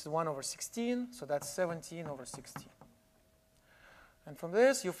what? So this is 1 over 16, so that's 17 over 16. And from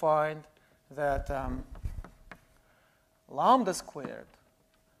this, you find that lambda squared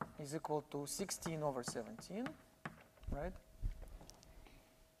is equal to 16 over 17, right?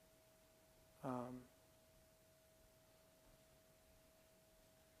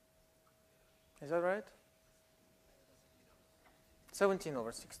 Is that right? 17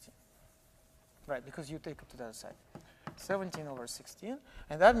 over 16. Right, because you take it to the other side. 17 over 16.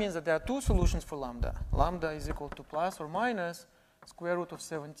 And that means that there are two solutions for lambda. Lambda is equal to plus or minus square root of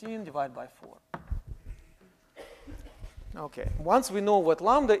 17 divided by 4. Okay, once we know what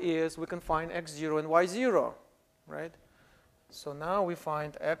lambda is, we can find x0 and y0, right? So now we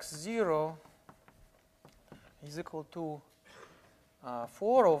find x0 is equal to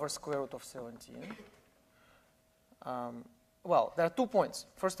 4 over square root of 17. Well, there are 2 points.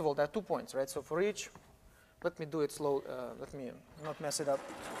 First of all, there are 2 points, right? So for each, let me do it slow. Let me not mess it up.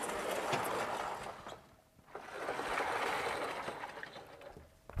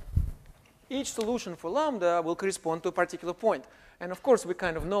 Each solution for lambda will correspond to a particular point. And of course, we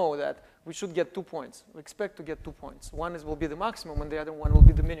kind of know that we should get 2 points. We expect to get 2 points. One will be the maximum, and the other one will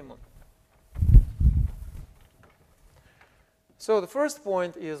be the minimum. So the first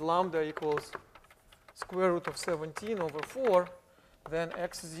point is lambda equals square root of 17 over 4. Then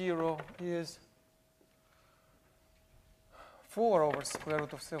x0 is 4 over square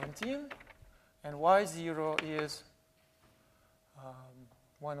root of 17. And y0 is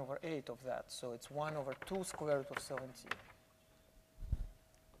 1 over 8 of that. So it's 1 over 2 square root of 17.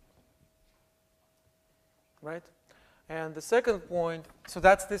 Right? And the second point, so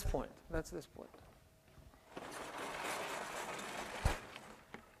that's this point. That's this point.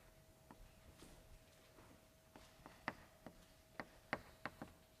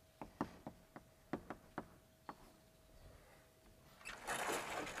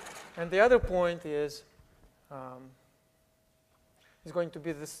 And the other point is going to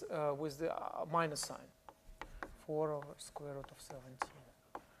be this with the minus sign. 4 over square root of 17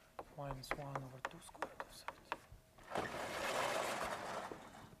 minus 1 over 2 square root of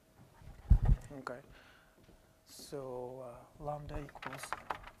 17. Okay. So lambda equals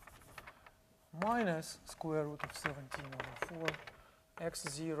minus square root of 17 over 4.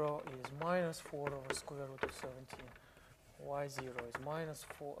 X0 is minus 4 over square root of 17. Y0 is minus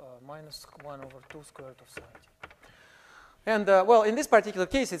 1 over 2 square root of 17. And well, in this particular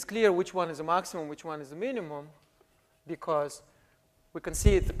case, it's clear which one is the maximum, which one is the minimum, because we can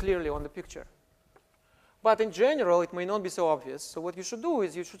see it clearly on the picture. But in general, it may not be so obvious. So what you should do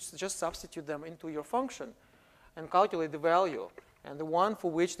is you should just substitute them into your function and calculate the value. And the one for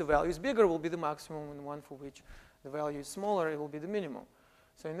which the value is bigger will be the maximum, and the one for which the value is smaller, it will be the minimum.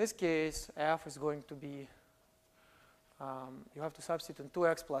 So in this case, f is going to be, you have to substitute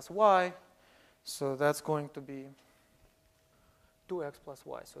 2x plus y. So that's going to be 2x plus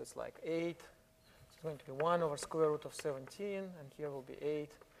y. So it's like 8. It's going to be 1 over square root of 17. And here will be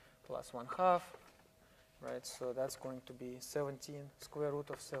 8 plus 1/2. Right? So that's going to be 17 square root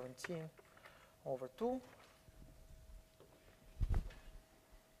of 17 over 2.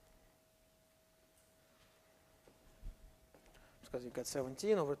 Because you get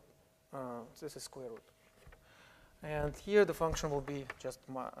 17 over, this is square root. And here the function will be just,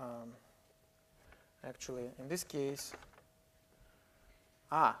 actually, in this case,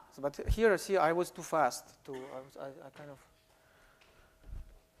 but here, see, I was too fast. I kind of,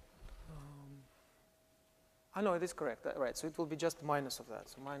 no, it is correct. Right, so it will be just minus of that.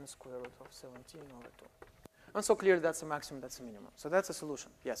 So minus square root of 17 over 2. And so clearly that's a maximum, that's a minimum. So that's a solution,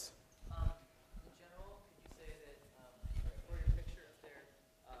 yes?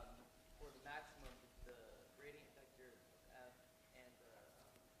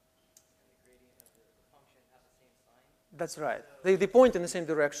 That's right. They point in the same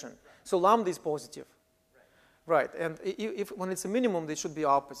direction. So lambda is positive. Right. And if when it's a minimum, they should be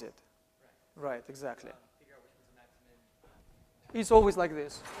opposite. Right, exactly. It's always like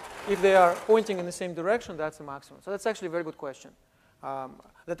this. If they are pointing in the same direction, that's the maximum. So that's actually a very good question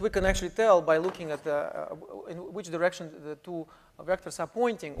that we can actually tell by looking at in which direction the two vectors are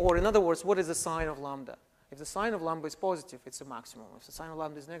pointing. Or in other words, what is the sign of lambda? If the sign of lambda is positive, it's a maximum. If the sign of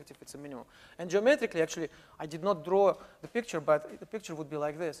lambda is negative, it's a minimum. And geometrically, actually, I did not draw the picture, but the picture would be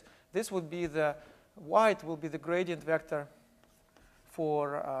like this. This would be the white will be the gradient vector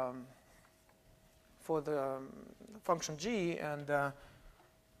for the function g, and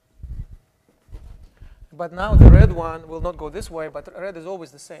but now the red one will not go this way, but red is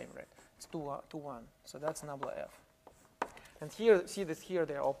always the same, right? It's 2, 1. So that's nabla f. And here, see that here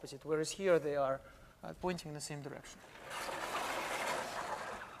they are opposite, whereas here they are pointing in the same direction.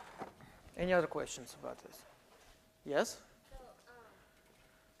 Any other questions about this? Yes? So,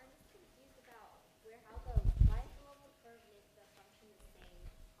 I'm just confused about how the level curve makes the function the same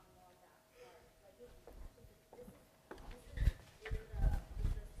on all of that part. Like, this is the circle with the domain.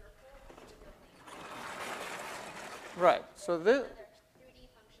 Right. So this. 3D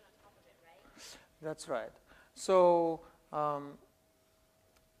function on top of it, right? That's right. So.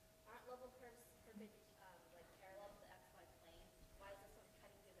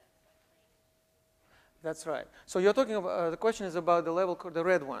 That's right. So you're talking about the question is about the level the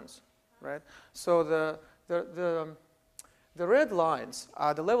red ones, right? So the red lines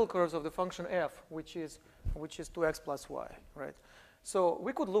are the level curves of the function f, which is 2x plus y, right? So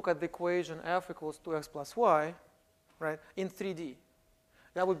we could look at the equation f equals 2x plus y, right, in 3D.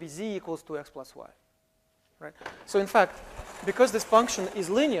 That would be z equals 2x plus y, right? So in fact, because this function is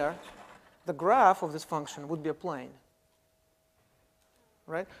linear, the graph of this function would be a plane.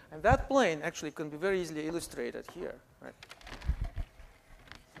 Right? And that plane actually can be very easily illustrated here. Right?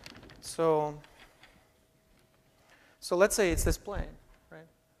 So let's say it's this plane. Right?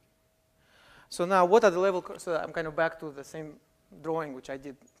 So now what are the level curves? So I'm kind of back to the same drawing which I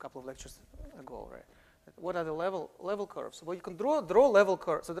did a couple of lectures ago. Right? What are the level curves? Well, you can draw level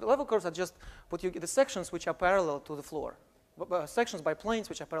curves. So the level curves are just the sections which are parallel to the floor. Sections by planes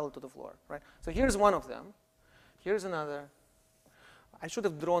which are parallel to the floor. Right? So here's one of them. Here's another. I should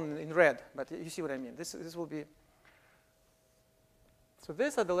have drawn in red, but you see what I mean. This will be. So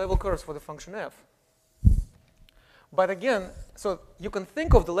these are the level curves for the function f. But again, so you can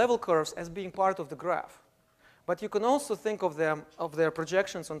think of the level curves as being part of the graph, but you can also think of them of their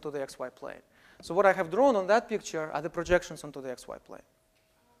projections onto the xy plane. So what I have drawn on that picture are the projections onto the xy plane.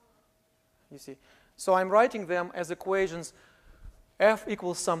 You see. So I'm writing them as equations. F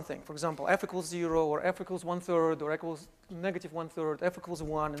equals something. For example, f equals 0, or f equals 1/3, or f equals negative 1/3, f equals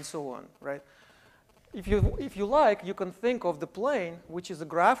 1, and so on, right? If you like, you can think of the plane, which is the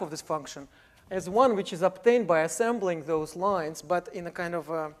graph of this function, as one which is obtained by assembling those lines, but in a kind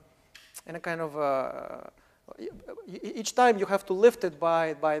of each time you have to lift it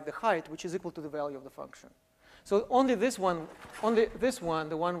by the height, which is equal to the value of the function. So only this one,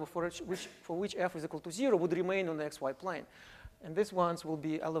 the one for which f is equal to 0, would remain on the xy plane. And these ones will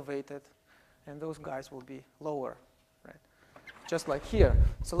be elevated, and those guys will be lower, right? Just like here.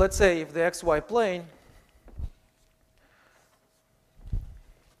 So let's say if the xy plane,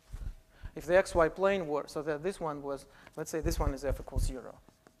 were, so that this one was, let's say this one is f equals 0.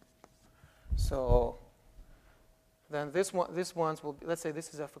 So then these ones will be, let's say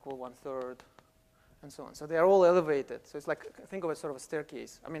this is f equal 1/3, and so on. So they are all elevated. So it's like, think of it sort of a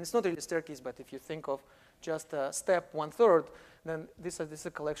staircase. I mean, it's not really a staircase, but if you think of just a step 1/3, then this is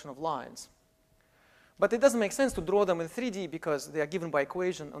a collection of lines. But it doesn't make sense to draw them in 3D because they are given by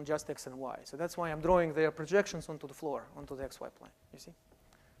equation on just x and y. So that's why I'm drawing their projections onto the floor, onto the xy plane. You see?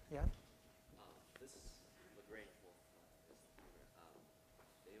 Yeah? This Lagrange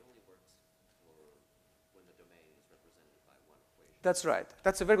they only work for when the domain is represented by one equation. That's right.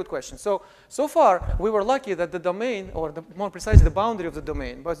 That's a very good question. So far, we were lucky that the domain, or more precisely, the boundary of the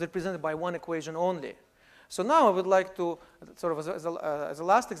domain, was represented by one equation only. So now I would like to, sort of as a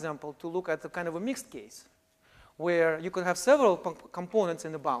last example, to look at the kind of a mixed case, where you could have several components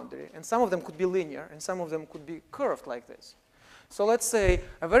in the boundary, and some of them could be linear, and some of them could be curved like this. So let's say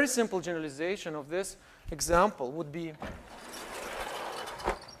a very simple generalization of this example would be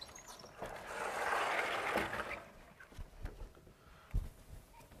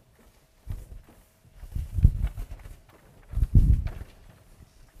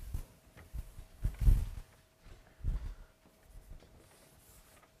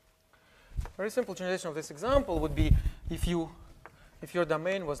very simple generalization of this example would be if your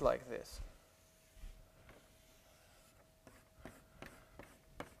domain was like this.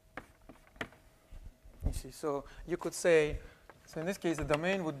 You see, so you could say, so in this case, the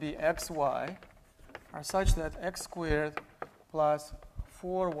domain would be x, y are such that x squared plus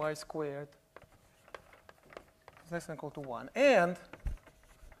 4y squared is less than or equal to 1, and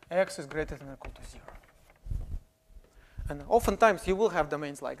x is greater than or equal to 0. And oftentimes, you will have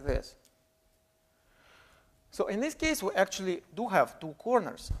domains like this. So in this case, we actually do have two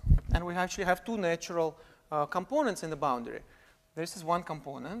corners, and we actually have two natural components in the boundary. This is one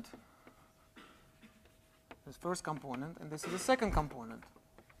component, this first component, and this is the second component.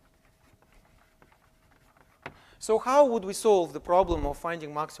 So how would we solve the problem of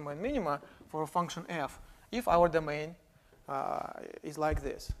finding maxima and minima for a function f if our domain is like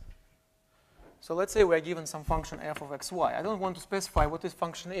this? So let's say we are given some function f of xy. I don't want to specify what this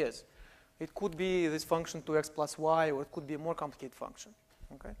function is. It could be this function 2x plus y, or it could be a more complicated function.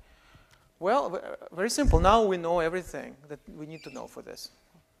 Okay? Well, very simple. Now we know everything that we need to know for this.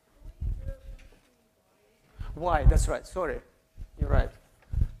 Y, that's right. Sorry. You're right.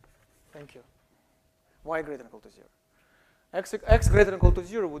 Thank you. Y greater than or equal to 0. X greater than or equal to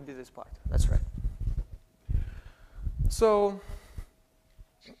 0 would be this part. That's right. So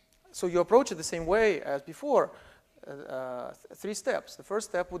you approach it the same way as before. 3 steps. The first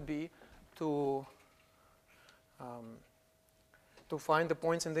step would be to find the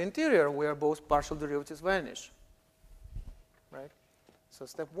points in the interior where both partial derivatives vanish, right? So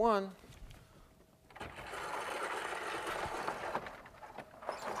step 1,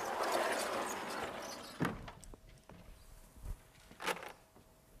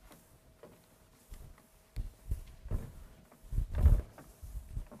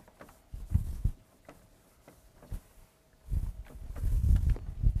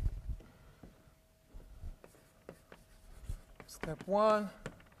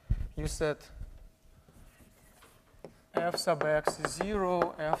 you set f sub x is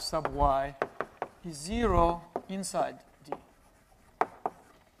 0, f sub y is 0 inside D.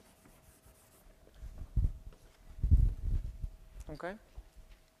 Okay?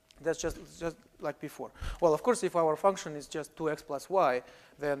 That's just like before. Well, of course, if our function is just 2x plus y,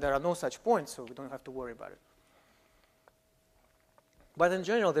 then there are no such points, so we don't have to worry about it. But in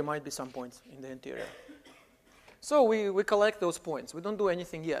general, there might be some points in the interior. So we collect those points. We don't do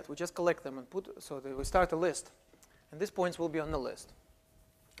anything yet. We just collect them and put, so that we start a list. And these points will be on the list.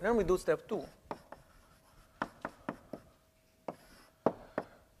 Then we do step 2.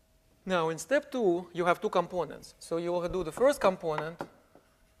 Now, in step 2, you have 2 components. So you will do the first component,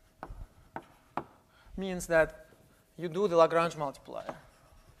 means that you do the Lagrange multiplier.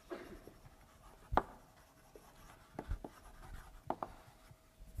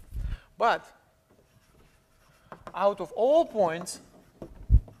 But out of all points,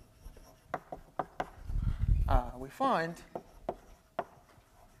 we find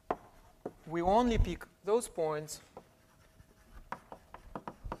we only pick those points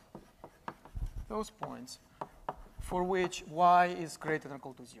for which y is greater than or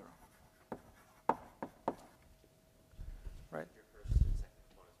equal to 0.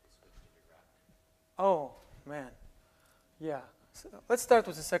 Oh, man. Yeah. So let's start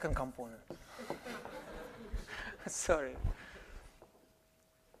with the second component. Sorry.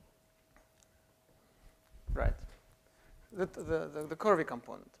 Right. The curvy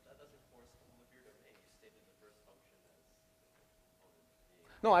component. That doesn't correspond with your domain. You stated the first function as the component being.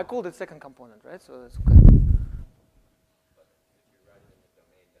 No, I called it second component, right? So that's okay. But if you write it in the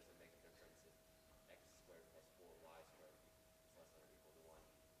domain, does it make a difference if x squared plus 4y squared is less than or equal to 1?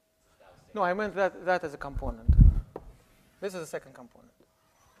 Since that was stated. No, I meant that as a component. This is the second component.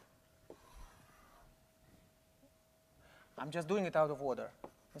 I'm just doing it out of order.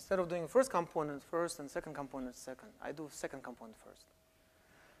 Instead of doing first component first and second component second, I do second component first.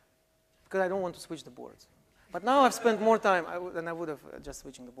 Because I don't want to switch the boards. But now I've spent more time than I would have just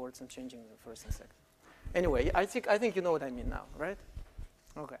switching the boards and changing the first and second. Anyway, I think you know what I mean now, right?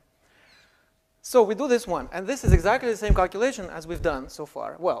 Okay. So we do this one, and this is exactly the same calculation as we've done so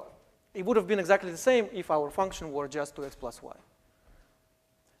far. Well, it would have been exactly the same if our function were just 2x plus y.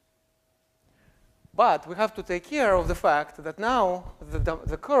 But we have to take care of the fact that now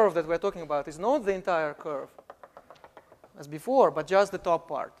the curve that we're talking about is not the entire curve as before, but just the top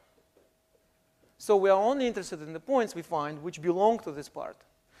part. So we are only interested in the points we find which belong to this part.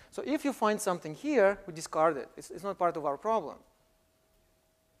 So if you find something here, we discard it. It's not part of our problem,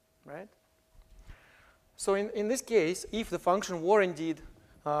 right? So in this case, if the function were indeed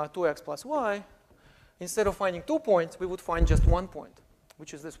 2x plus y, instead of finding 2 points, we would find just 1 point,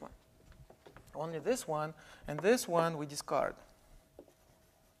 which is this one. Only this one, and this one we discard.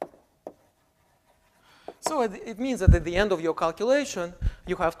 So it means that at the end of your calculation,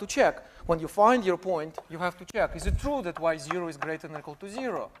 you have to check. When you find your point, you have to check. Is it true that y0 is greater than or equal to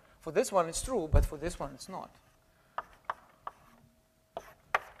 0? For this one, it's true, but for this one, it's not.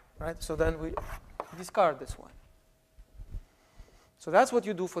 Right? So then we discard this one. So that's what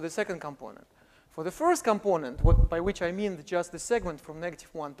you do for the second component. For the first component, by which I mean just the segment from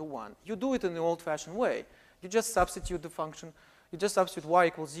 -1 to 1, you do it in the old-fashioned way. You just substitute the function. You just substitute y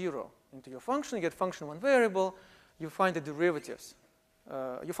equals 0 into your function. You get function one variable. You find the derivatives.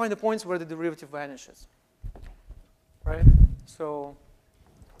 You find the points where the derivative vanishes. Right? So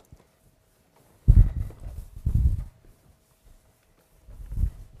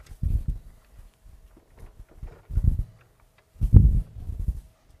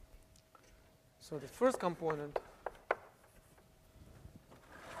the first component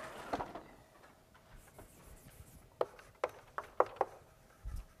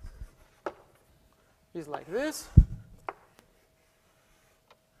is like this,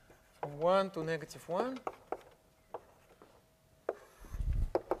 from 1 to -1.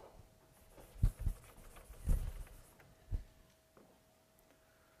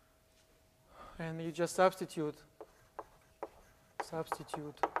 And you just substitute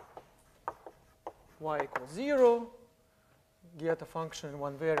y equals 0, get a function in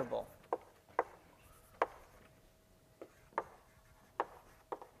one variable.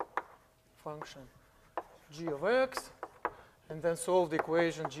 Function g of x, and then solve the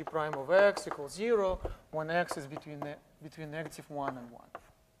equation g prime of x equals 0 when x is between -1 and 1.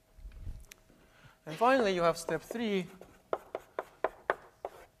 And finally, you have step 3,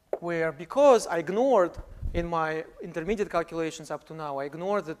 where because I ignored in my intermediate calculations up to now, I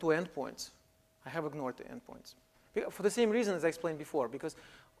ignored the 2 endpoints. I have ignored the endpoints. For the same reason as I explained before, because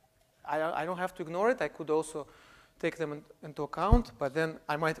I don't have to ignore it. I could also take them into account, but then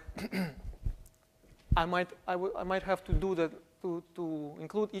I might I might have to do that to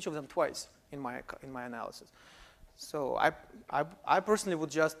include each of them twice in my analysis. So I personally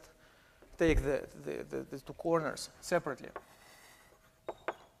would just take the 2 corners separately.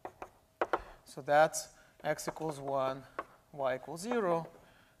 So that's x equals 1, y equals 0,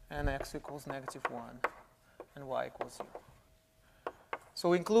 and x equals -1, and y equals 0.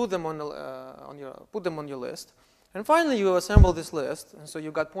 So include them put them on your list. And finally, you assemble this list. And so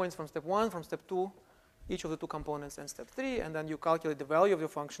you got points from step 1, from step 2, each of the 2 components, and step 3. And then you calculate the value of your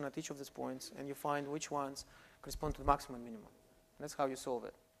function at each of these points, and you find which ones correspond to the maximum and minimum. And that's how you solve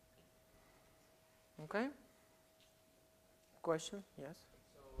it. Okay? Question? Yes?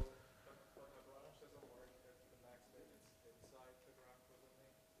 So, but Lagrange doesn't work if the maximum is inside Lagrange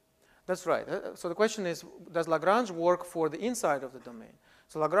domain? That's right. So the question is, does Lagrange work for the inside of the domain?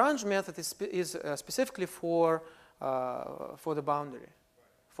 So Lagrange method is specifically for the boundary,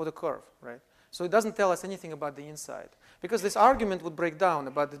 for the curve, right? So it doesn't tell us anything about the inside. Because this argument would break down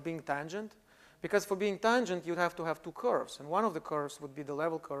about it being tangent. Because for being tangent, you'd have to have 2 curves. And one of the curves would be the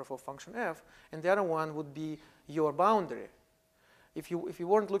level curve of function f, and the other one would be your boundary. If you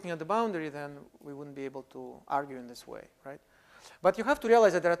weren't looking at the boundary, then we wouldn't be able to argue in this way, right? But you have to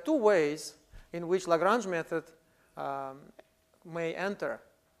realize that there are 2 ways in which Lagrange method may enter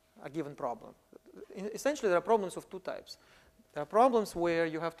a given problem. Essentially, there are problems of two types. There are problems where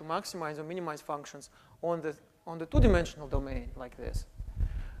you have to maximize or minimize functions on the two-dimensional domain, like this,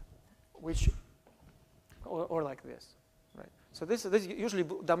 or like this, right? So this usually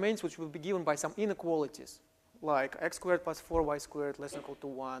domains which will be given by some inequalities, like x squared plus 4y squared less than or equal to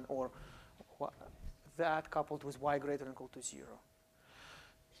 1, or that coupled with y greater than or equal to 0.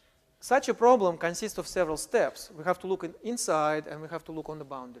 Such a problem consists of several steps. We have to look inside, and we have to look on the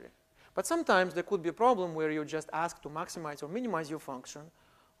boundary. But sometimes there could be a problem where you just ask to maximize or minimize your function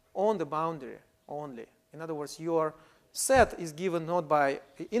on the boundary only. In other words, your set is given not by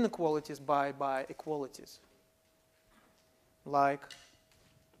inequalities, by equalities. Like,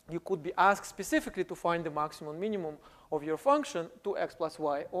 you could be asked specifically to find the maximum minimum of your function 2x plus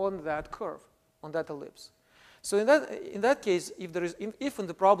y on that curve, on that ellipse. So in that case, if in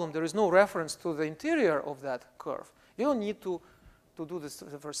the problem there is no reference to the interior of that curve, you don't need to do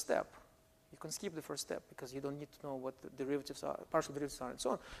the first step. You can skip the first step because you don't need to know what the derivatives are, partial derivatives are, and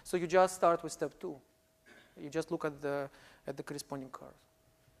so on. So you just start with step 2. You just look at the corresponding curve.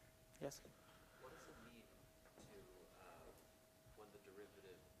 Yes? What does it mean to, when the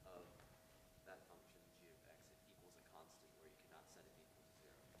derivative of that function g of x equals a constant where you cannot set it equal to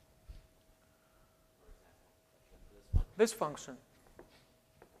 0? For example, This function.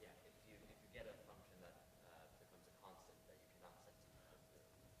 Yeah, if you get a function that becomes a constant that you cannot set to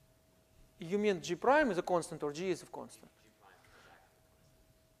equal to 0. You mean g prime is a constant or g is a constant? G prime is actually a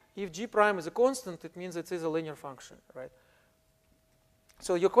constant. If g prime is a constant, it means it is a linear function, right?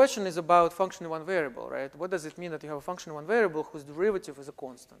 So your question is about function in one variable, right? What does it mean that you have a function in one variable whose derivative is a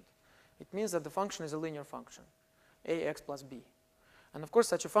constant? It means that the function is a linear function, ax plus b. And of course,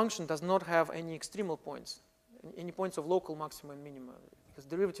 such a function does not have any extremal points, any points of local maximum and minimum, because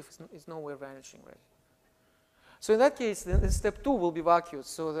derivative is nowhere vanishing, right? So in that case, then step 2 will be vacuous.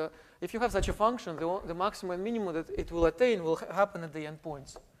 So if you have such a function, the maximum and minimum that it will attain will happen at the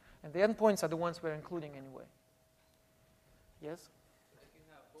endpoints. And the endpoints are the ones we're including anyway. Yes? If you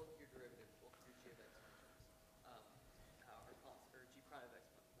have both your derivatives, both your g of x functions, are constant, or g prime of x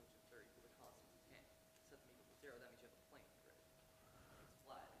functions are equal to constant, you can't set them equal to 0. That means you have a plane, right? It's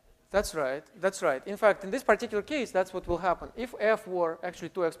flat. That's right. That's right. In fact, in this particular case, that's what will happen. If f were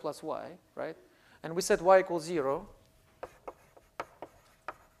actually 2x plus y, right, and we set y equals 0,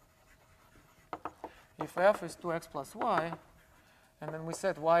 if f is 2x plus y, and then we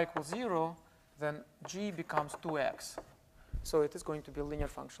set y equals 0, then g becomes 2x. So it is going to be a linear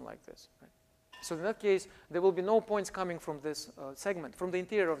function like this. Right? So in that case, there will be no points coming from this segment, from the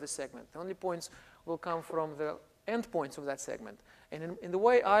interior of this segment. The only points will come from the endpoints of that segment. And in the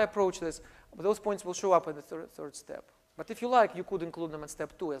way I approach this, those points will show up at the third step. But if you like, you could include them at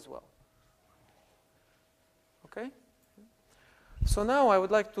step 2 as well. Okay? So now I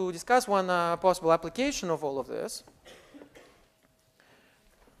would like to discuss one possible application of all of this.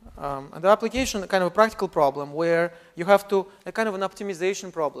 And the application, kind of a practical problem where you have to, a kind of an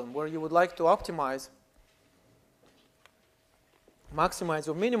optimization problem where you would like to optimize, maximize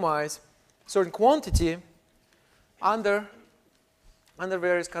or minimize certain quantity under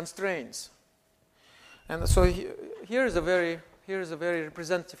various constraints. And so here is a very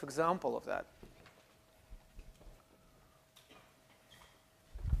representative example of that.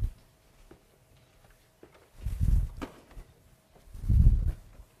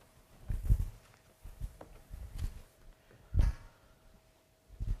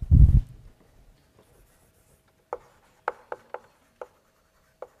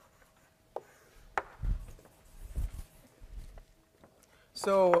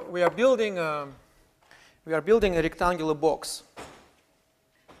 So we are building a rectangular box,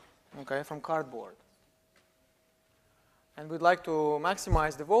 okay, from cardboard, and we'd like to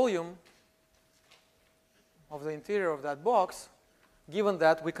maximize the volume of the interior of that box, given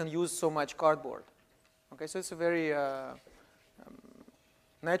that we can use so much cardboard. Okay, so it's a very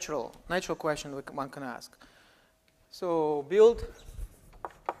natural question one can ask. So build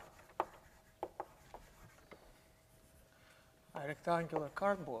a rectangular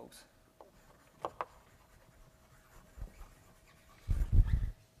card box.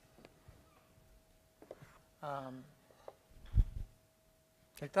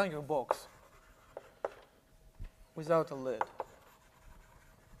 Rectangular box without a lid.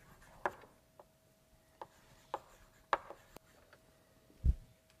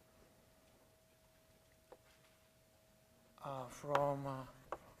 From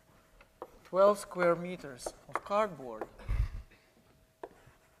 12 square meters of cardboard,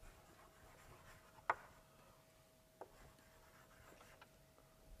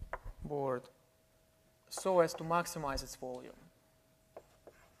 so as to maximize its volume.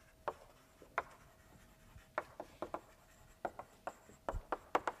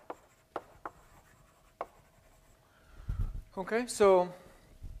 Okay, so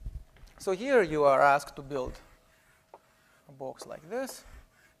here you are asked to build a box like this.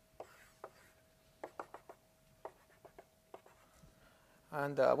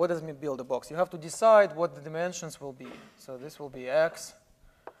 And what does it mean build a box? You have to decide what the dimensions will be. So this will be x,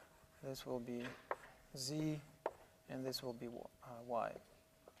 this will be z, and this will be y.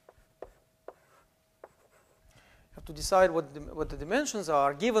 You have to decide what the dimensions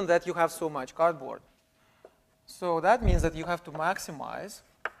are, given that you have so much cardboard. So that means that you have to maximize.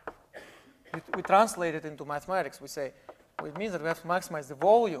 We translate it into mathematics. We say, well, it means that we have to maximize the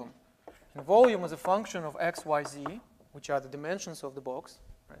volume. And volume is a function of x, y, z, which are the dimensions of the box,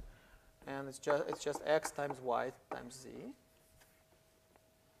 right? And it's just x times y times z.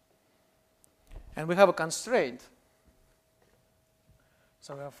 And we have a constraint.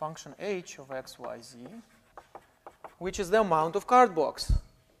 So we have function h of x, y, z, which is the amount of card box,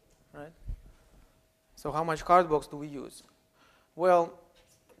 right? So how much card box do we use? Well,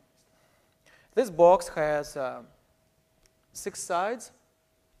 this box has 6 sides,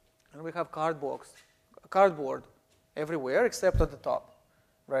 and we have cardboard everywhere except at the top,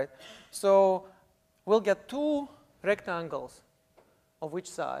 right? So we'll get 2 rectangles of which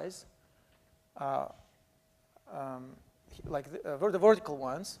size, like the vertical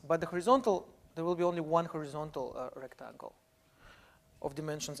ones, but the horizontal, there will be only one horizontal rectangle of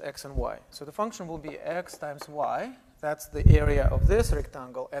dimensions x and y. So the function will be x times y. That's the area of this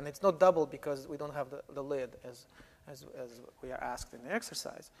rectangle, and it's not double because we don't have the lid as we are asked in the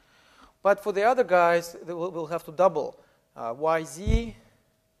exercise. But for the other guys, we'll have to double yz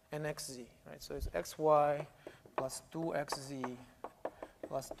and xz, right? So it's xy plus 2xz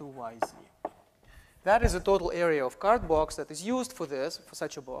plus 2yz. That is the total area of card box that is used for this, for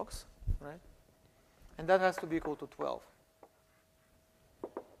such a box, right? And that has to be equal to 12.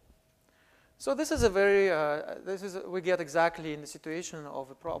 So this is a very, we get exactly in the situation of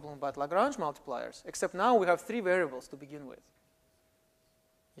a problem about Lagrange multipliers, except now we have 3 variables to begin with.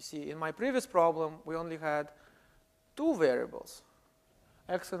 You see, in my previous problem, we only had 2 variables,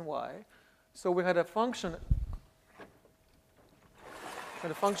 x and y. So we had a function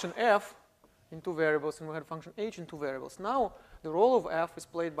f in 2 variables, and we had a function h in 2 variables. Now the role of f is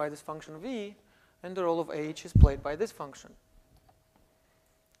played by this function v, and the role of h is played by this function.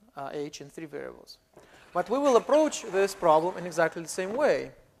 H in 3 variables. But we will approach this problem in exactly the same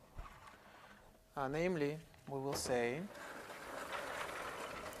way. Namely, we will say,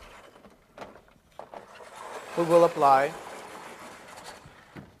 we will apply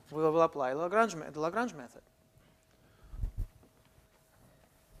the Lagrange method.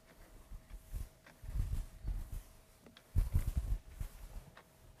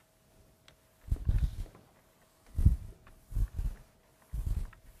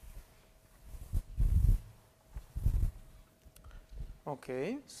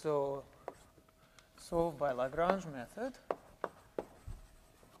 Okay, so solve by Lagrange method.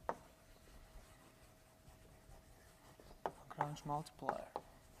 Lagrange multiplier.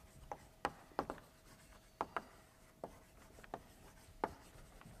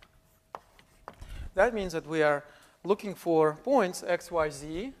 That means that we are looking for points x, y,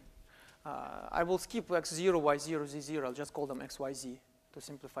 z. I will skip x0, y0, z0. I'll just call them x, y, z to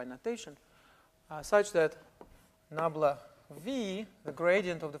simplify notation, such that nabla v, the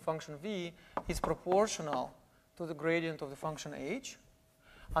gradient of the function v, is proportional to the gradient of the function h.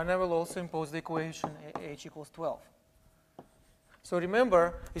 And I will also impose the equation h equals 12. So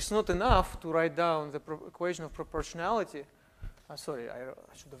remember, it's not enough to write down the equation of proportionality. Sorry, I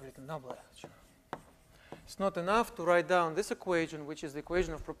should have written nabla. It's not enough to write down this equation, which is the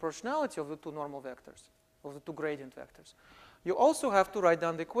equation of proportionality of the 2 normal vectors, of the 2 gradient vectors. You also have to write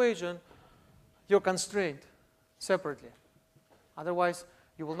down the equation, your constraint, separately. Otherwise,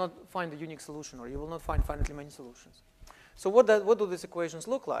 you will not find a unique solution, or you will not find finitely many solutions. So what do these equations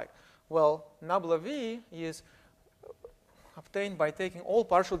look like? Well, nabla v is obtained by taking all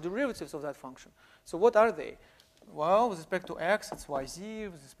partial derivatives of that function. So what are they? Well, with respect to x, it's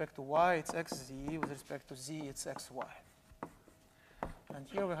yz. With respect to y, it's xz. With respect to z, it's xy. And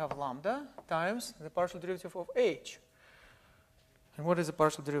here we have lambda times the partial derivative of h. And what is the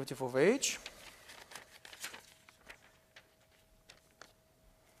partial derivative of h?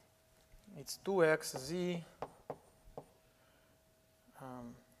 It's 2xz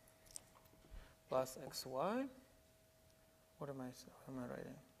plus xy. What am I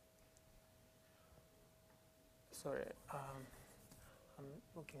writing? Sorry, I'm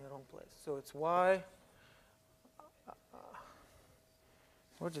looking in the wrong place. So it's y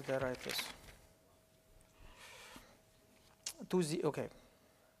Where did I write this? 2z, okay.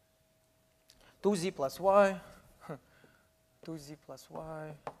 2z plus y, 2z plus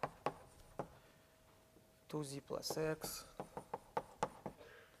y, 2z plus x,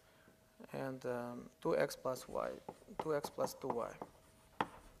 and 2x plus y, 2x plus 2y.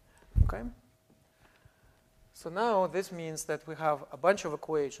 Okay? So now this means that we have a bunch of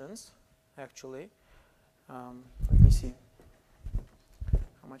equations, actually. Let me see.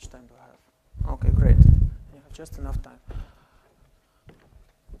 How much time do I have? Okay, great. You have just enough time.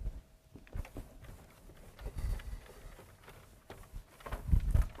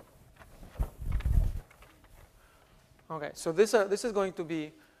 Okay, so this is going to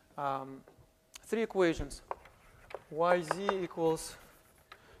be 3 equations. yz equals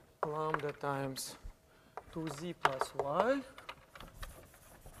lambda times 2z plus y.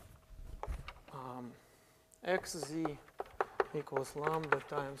 Xz equals lambda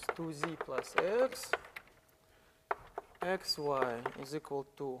times 2z plus x. Xy is equal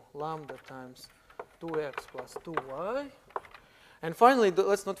to lambda times 2x plus 2y. And finally,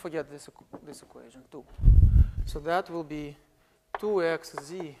 let's not forget this equation, 2. So that will be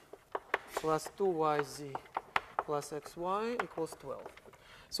 2xz plus 2yz plus xy equals 12.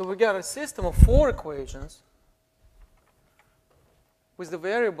 So we got a system of 4 equations with the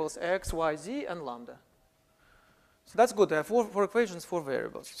variables x, y, z, and lambda. So that's good. I have 4 equations, 4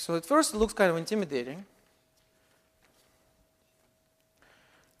 variables. So at first it looks kind of intimidating.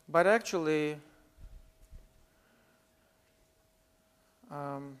 But actually,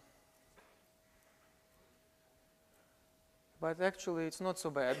 it's not so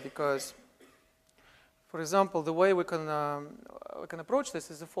bad because, for example, the way we can approach this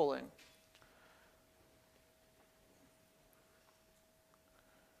is the following.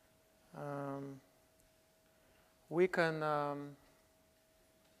 We can,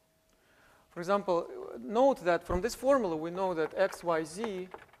 for example, note that from this formula we know that x, y, z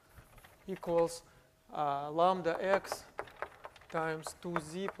equals lambda x times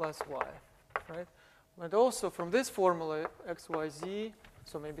 2z plus y, right? And also from this formula, x, y, z,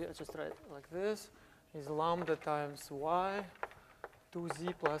 so maybe I just write like this, is lambda times y,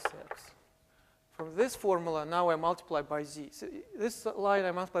 2z plus x. From this formula, now I multiply by z. So this line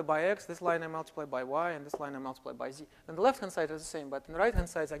I multiply by x, this line I multiply by y, and this line I multiply by z. And the left-hand side is the same, but on the right-hand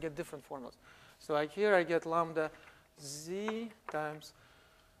side I get different formulas. So here I get lambda z times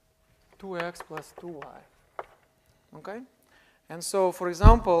 2x plus 2y. Okay? And so, for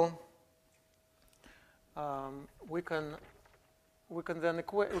example, we can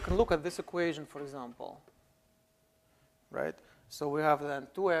look at this equation, for example, right? So we have then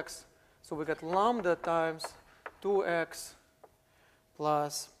 2x. So we get lambda times 2x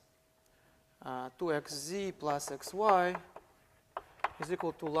plus 2xz plus xy is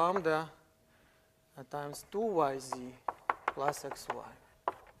equal to lambda times 2yz plus xy.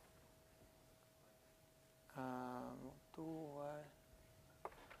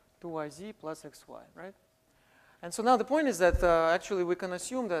 2yz plus xy, right? And so now the point is that actually we can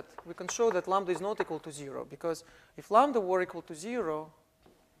assume that, we can show that lambda is not equal to 0, because if lambda were equal to 0,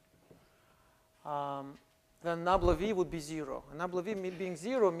 then nabla v would be 0. And nabla v being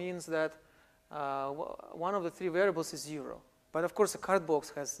 0 means that one of the 3 variables is 0. But of course, a card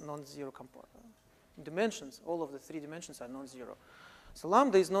box has non-zero dimensions. All of the 3 dimensions are non-zero. So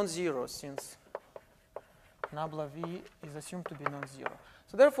lambda is non-zero since nabla v is assumed to be non-zero.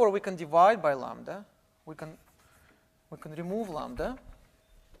 So therefore, we can divide by lambda. We can remove lambda.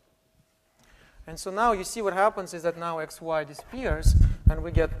 And so now you see what happens is that now xy disappears, and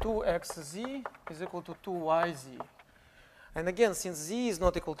we get 2xz is equal to 2yz. And again, since z is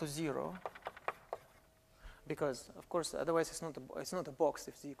not equal to 0, because of course otherwise it's not a box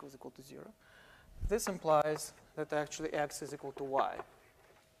if z equals equal to 0, this implies that actually x is equal to y.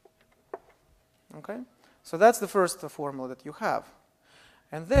 Okay? So that's the first formula that you have.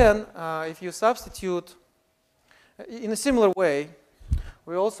 And then if you substitute in a similar way,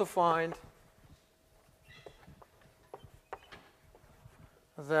 we also find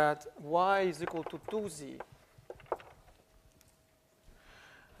that y is equal to 2z.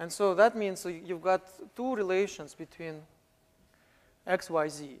 And so that means you've got 2 relations between x, y,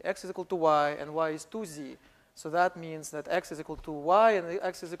 z. X is equal to y, and y is 2z. So that means that x is equal to y, and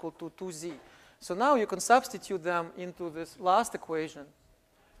x is equal to 2z. So now you can substitute them into this last equation.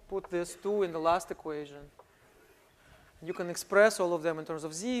 Put this 2 in the last equation. You can express all of them in terms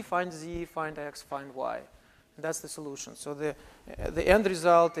of z, find x, find y. And that's the solution. So the end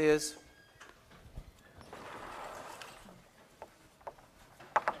result is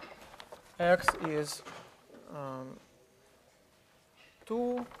x is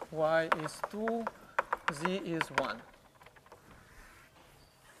 2, y is 2, z is 1.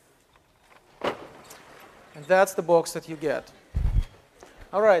 And that's the box that you get.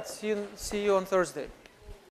 All right, see you on Thursday.